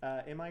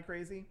 Am I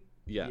crazy?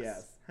 Yes.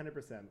 Yes,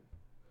 100%.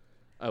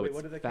 Oh, Wait, it's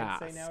what do the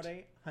fast. kids say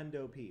nowadays?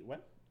 Hundo P.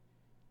 What?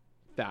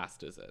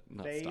 Fast is it,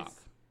 not Face. stop.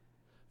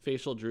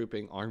 Facial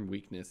drooping, arm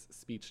weakness,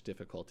 speech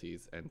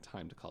difficulties, and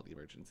time to call the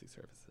emergency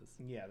services.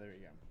 Yeah, there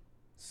you go.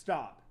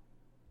 Stop.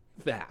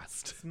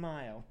 Fast.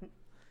 Smile.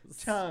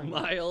 Tongue.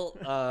 Smile.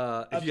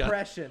 Yeah.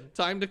 Oppression.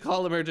 Time to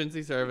call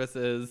emergency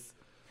services.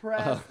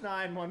 Press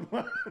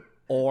 911.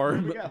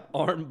 Arm, Here we go.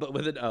 arm, but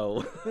with an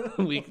O.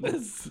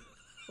 Weakness.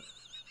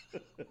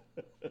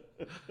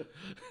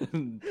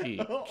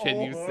 P.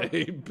 Can you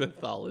say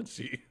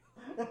pathology?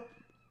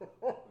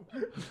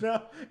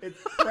 No,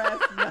 it's press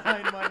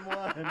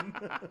 911.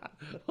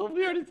 Oh,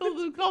 we already told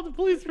them to call the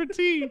police for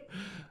T.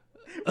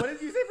 What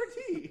did you say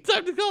for T?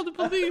 Time to call the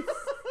police.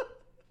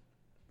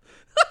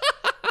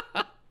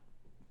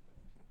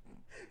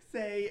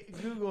 Say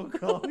Google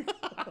call the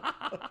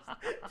cops.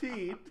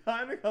 T,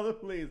 time to call the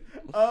police.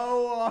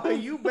 Oh,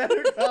 you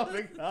better call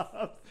the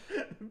cops.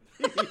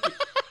 P,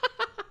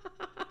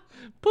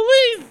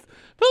 Police!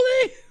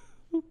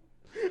 Police!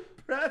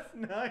 press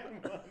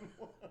 911.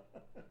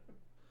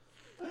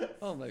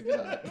 Oh my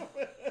god.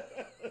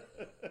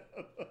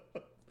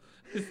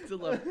 It's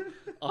still an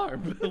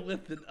arm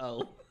with an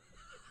O.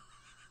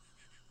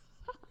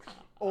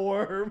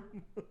 Or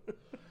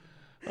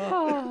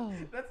Oh.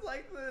 that's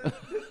like the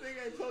thing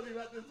I told you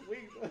about this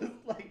week. It was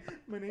like,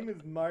 my name is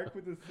Mark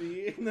with a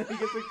C, and then he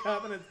gets a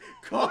cop and it's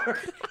Car.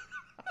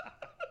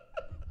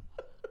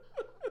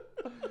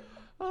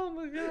 Oh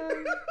my god.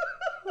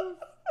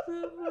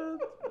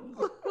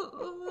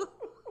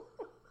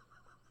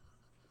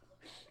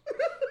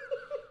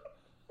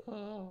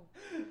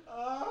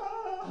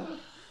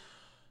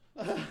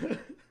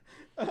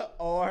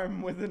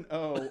 with an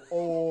O.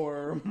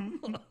 Orm.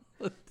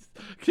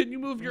 Can you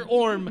move your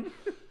arm?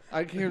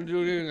 I can't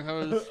do it. I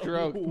have a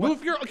stroke.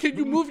 What? Can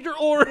you move your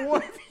arm?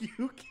 What?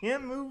 You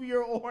can't move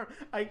your arm.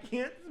 I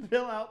can't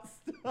spill out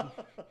stuff.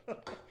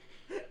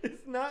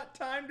 It's not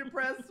time to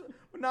press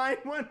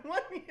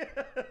 911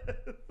 yet.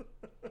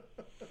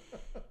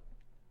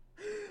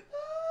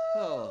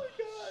 Oh,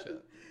 God.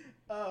 shit.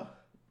 Oh.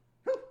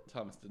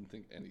 Thomas didn't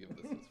think any of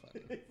this was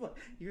funny. It's like,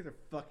 you guys are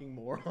fucking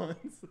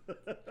morons.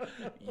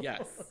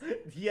 Yes.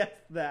 Yes,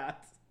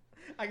 that.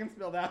 I can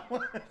spell that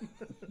one.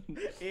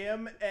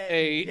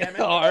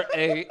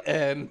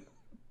 A-R-A-N.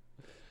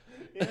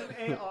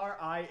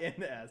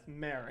 M-A-R-I-N-S.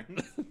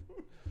 Marins.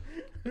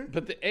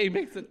 But the A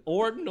makes an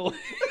or noise.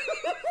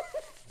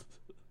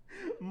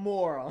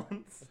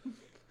 Morons.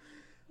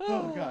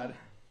 Oh, God.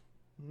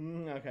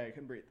 Okay, I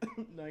can breathe.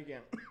 No, I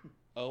can't.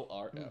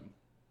 O-R-M.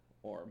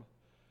 Orm.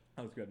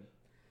 That was good.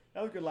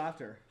 That was good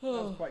laughter. That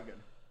was quite good.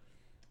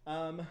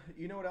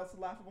 You know what else is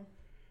laughable?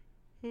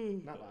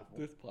 Not laughable.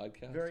 This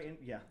podcast.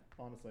 Yeah,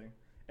 honestly.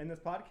 And this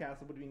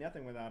podcast would be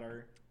nothing without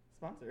our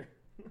sponsor.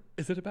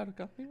 Is it about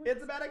economy?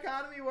 It's about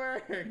Economy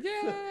Works.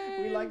 Yay!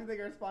 We'd like to thank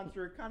our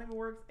sponsor, Economy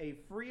Works, a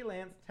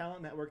freelance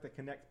talent network that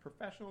connects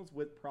professionals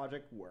with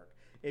project work.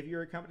 If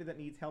you're a company that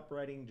needs help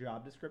writing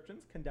job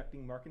descriptions,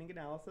 conducting marketing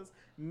analysis,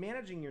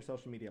 managing your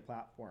social media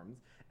platforms,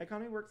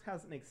 Economy Works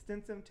has an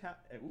extensive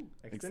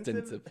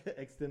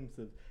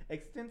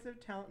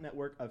talent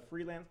network of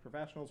freelance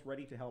professionals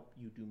ready to help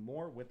you do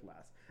more with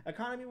less.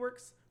 Economy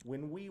Works,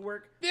 when we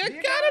work, the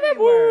economy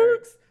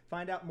works.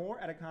 Find out more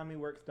at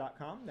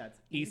economyworks.com. That's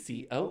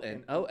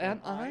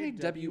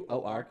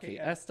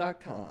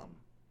ECONOMIWORKS.com.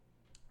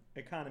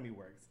 Economy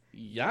Works.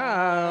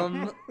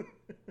 Yum.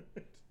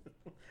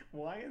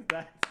 Why is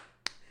that?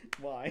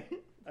 Why?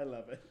 I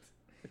love it.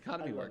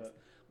 Economy I love works. it.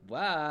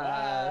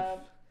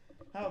 Wow.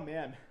 Oh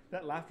man,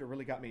 that laughter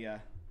really got me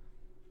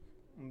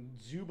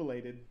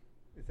jubilated.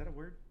 Is that a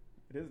word?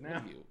 It is What now.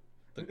 are you,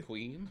 the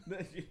queen?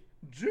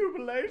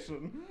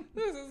 Jubilation.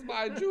 This is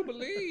my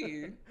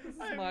jubilee. This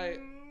is my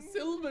I'm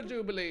silver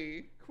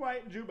jubilee.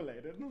 quite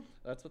jubilated.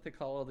 That's what they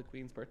call all the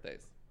queen's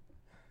birthdays.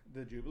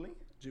 The Jubilee?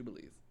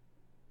 Jubilees.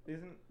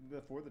 Isn't the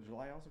 4th of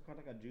July also called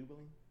like a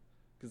Jubilee?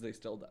 Because they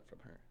stole that from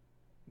her.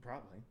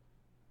 Probably.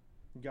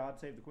 God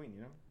save the Queen,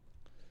 you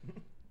know?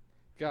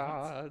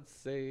 God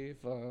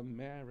save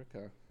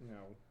America.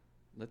 No.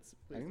 Let's.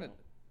 Please I'm gonna. don't.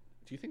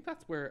 Do you think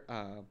that's where?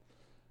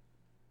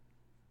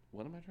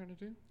 What am I trying to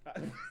do?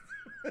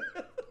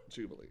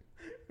 Jubilee.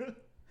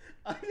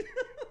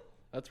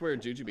 That's where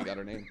Jujubee got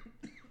her name.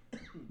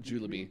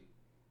 Julebee.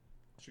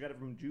 She got it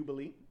from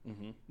Jubilee.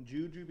 Mm-hmm.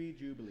 Jujubee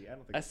Jubilee. I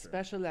don't think A it's true.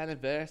 special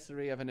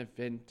anniversary of an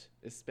event,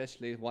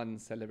 especially one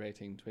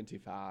celebrating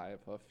 25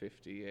 or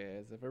 50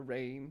 years of a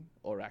reign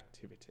or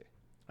activity.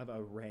 Of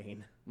a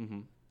reign.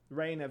 Mm-hmm.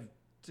 Reign of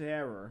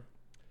terror.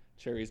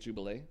 Cherry's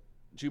Jubilee.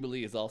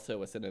 Jubilee is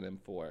also a synonym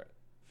for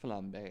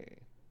flambe.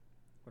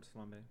 What's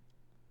flambe?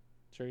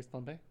 Cherry's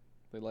flambe?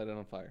 They light it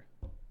on fire.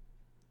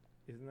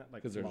 Isn't that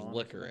like Because there's flan or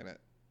liquor something? in it.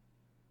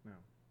 No.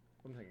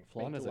 I'm thinking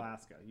Flan baked is a-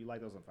 Alaska. You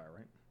light those on fire,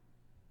 right?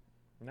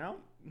 No?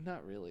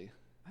 Not really.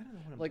 I don't know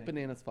what I'm Like thinking.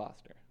 Bananas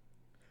Foster.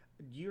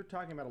 You're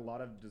talking about a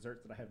lot of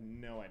desserts that I have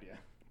no idea.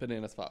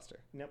 Bananas Foster.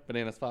 Nope.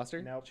 Bananas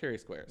Foster? Nope. Cherry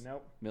Squares.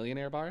 Nope.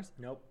 Millionaire bars?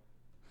 Nope.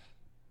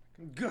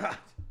 God!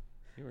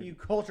 You were- You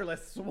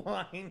cultureless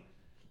swine.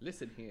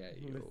 Listen here,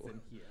 you.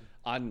 Listen here.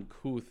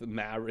 Uncouth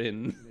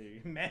Marin.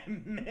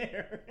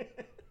 Marin.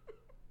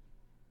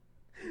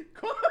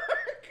 Quark!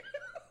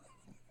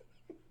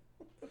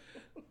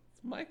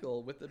 It's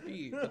Michael with the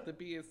B, but the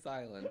B is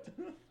silent.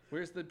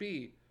 Where's the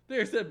B?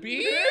 There's a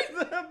B?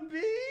 There's a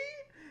bee?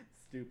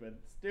 Stupid.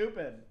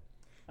 Stupid.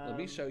 Let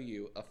me show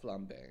you a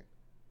flambe.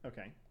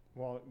 Okay.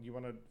 Well, you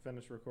want to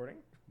finish recording?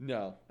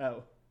 No.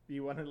 Oh.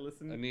 You want to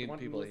listen? I need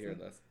want people to listen?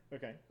 hear this.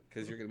 Okay.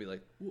 Because you're going to be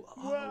like,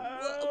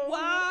 Wow!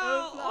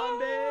 wow! A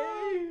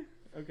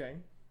flambe! Okay.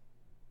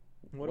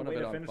 What One a of way it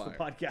to on finish the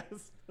fire.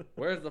 podcast.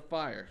 Where's the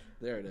fire?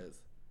 There it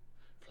is.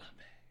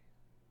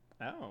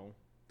 Flambe. Oh.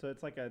 So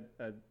it's like a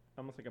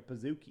almost like a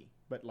pizookie,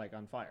 but like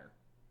on fire.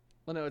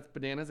 Well, no, it's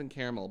bananas and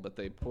caramel, but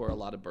they pour a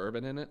lot of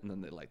bourbon in it, and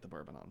then they light the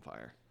bourbon on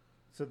fire.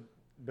 So,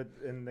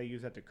 and they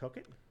use that to cook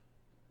it?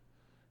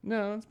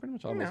 No, it's pretty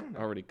much almost No.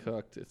 already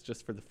cooked. It's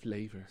just for the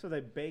flavor. So they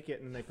bake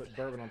it and they put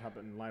bourbon on top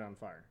of it and light on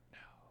fire. No,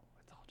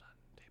 it's all done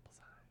table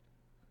side.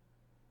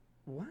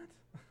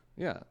 What?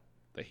 Yeah.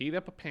 They heat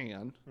up a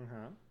pan.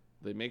 Uh-huh.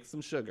 They make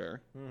some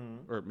sugar,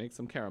 Mm-hmm. or make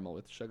some caramel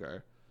with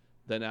sugar.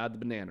 Then add the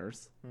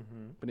bananas.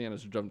 Mm-hmm.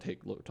 Bananas don't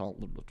take The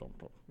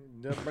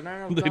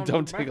bananas They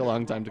don't take a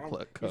long time to You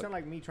cook. sound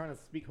like me trying to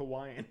speak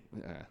Hawaiian.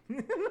 Yeah.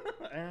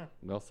 Eh.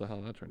 That's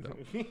how that turned out.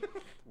 They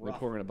Rough.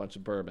 pour in a bunch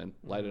of bourbon,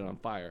 light it on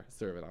fire,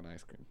 serve it on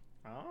ice cream.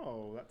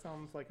 Oh, that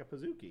sounds like a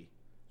pizookie.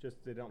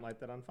 Just they don't light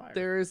that on fire.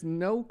 There is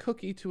no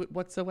cookie to it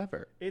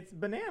whatsoever, It's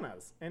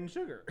bananas and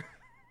sugar.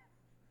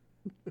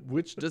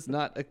 which does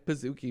not a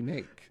pizookie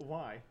make.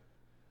 Why?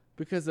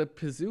 Because a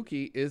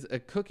pizookie is a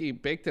cookie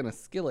baked in a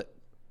skillet.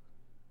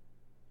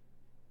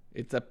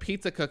 It's a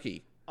pizza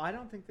cookie. I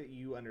don't think that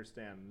you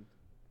understand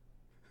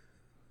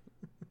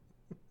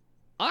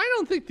I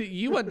don't think that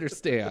you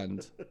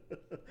understand.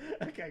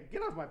 Okay,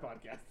 get off my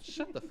podcast.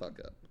 Shut the fuck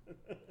up.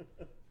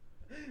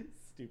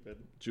 Stupid.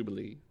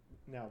 Jubilee.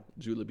 No.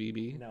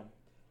 Julebibi. No.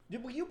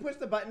 Will you push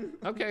the button?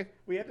 Okay.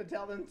 We have to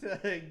tell them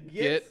to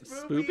Get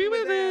spoopy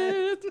with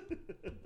it.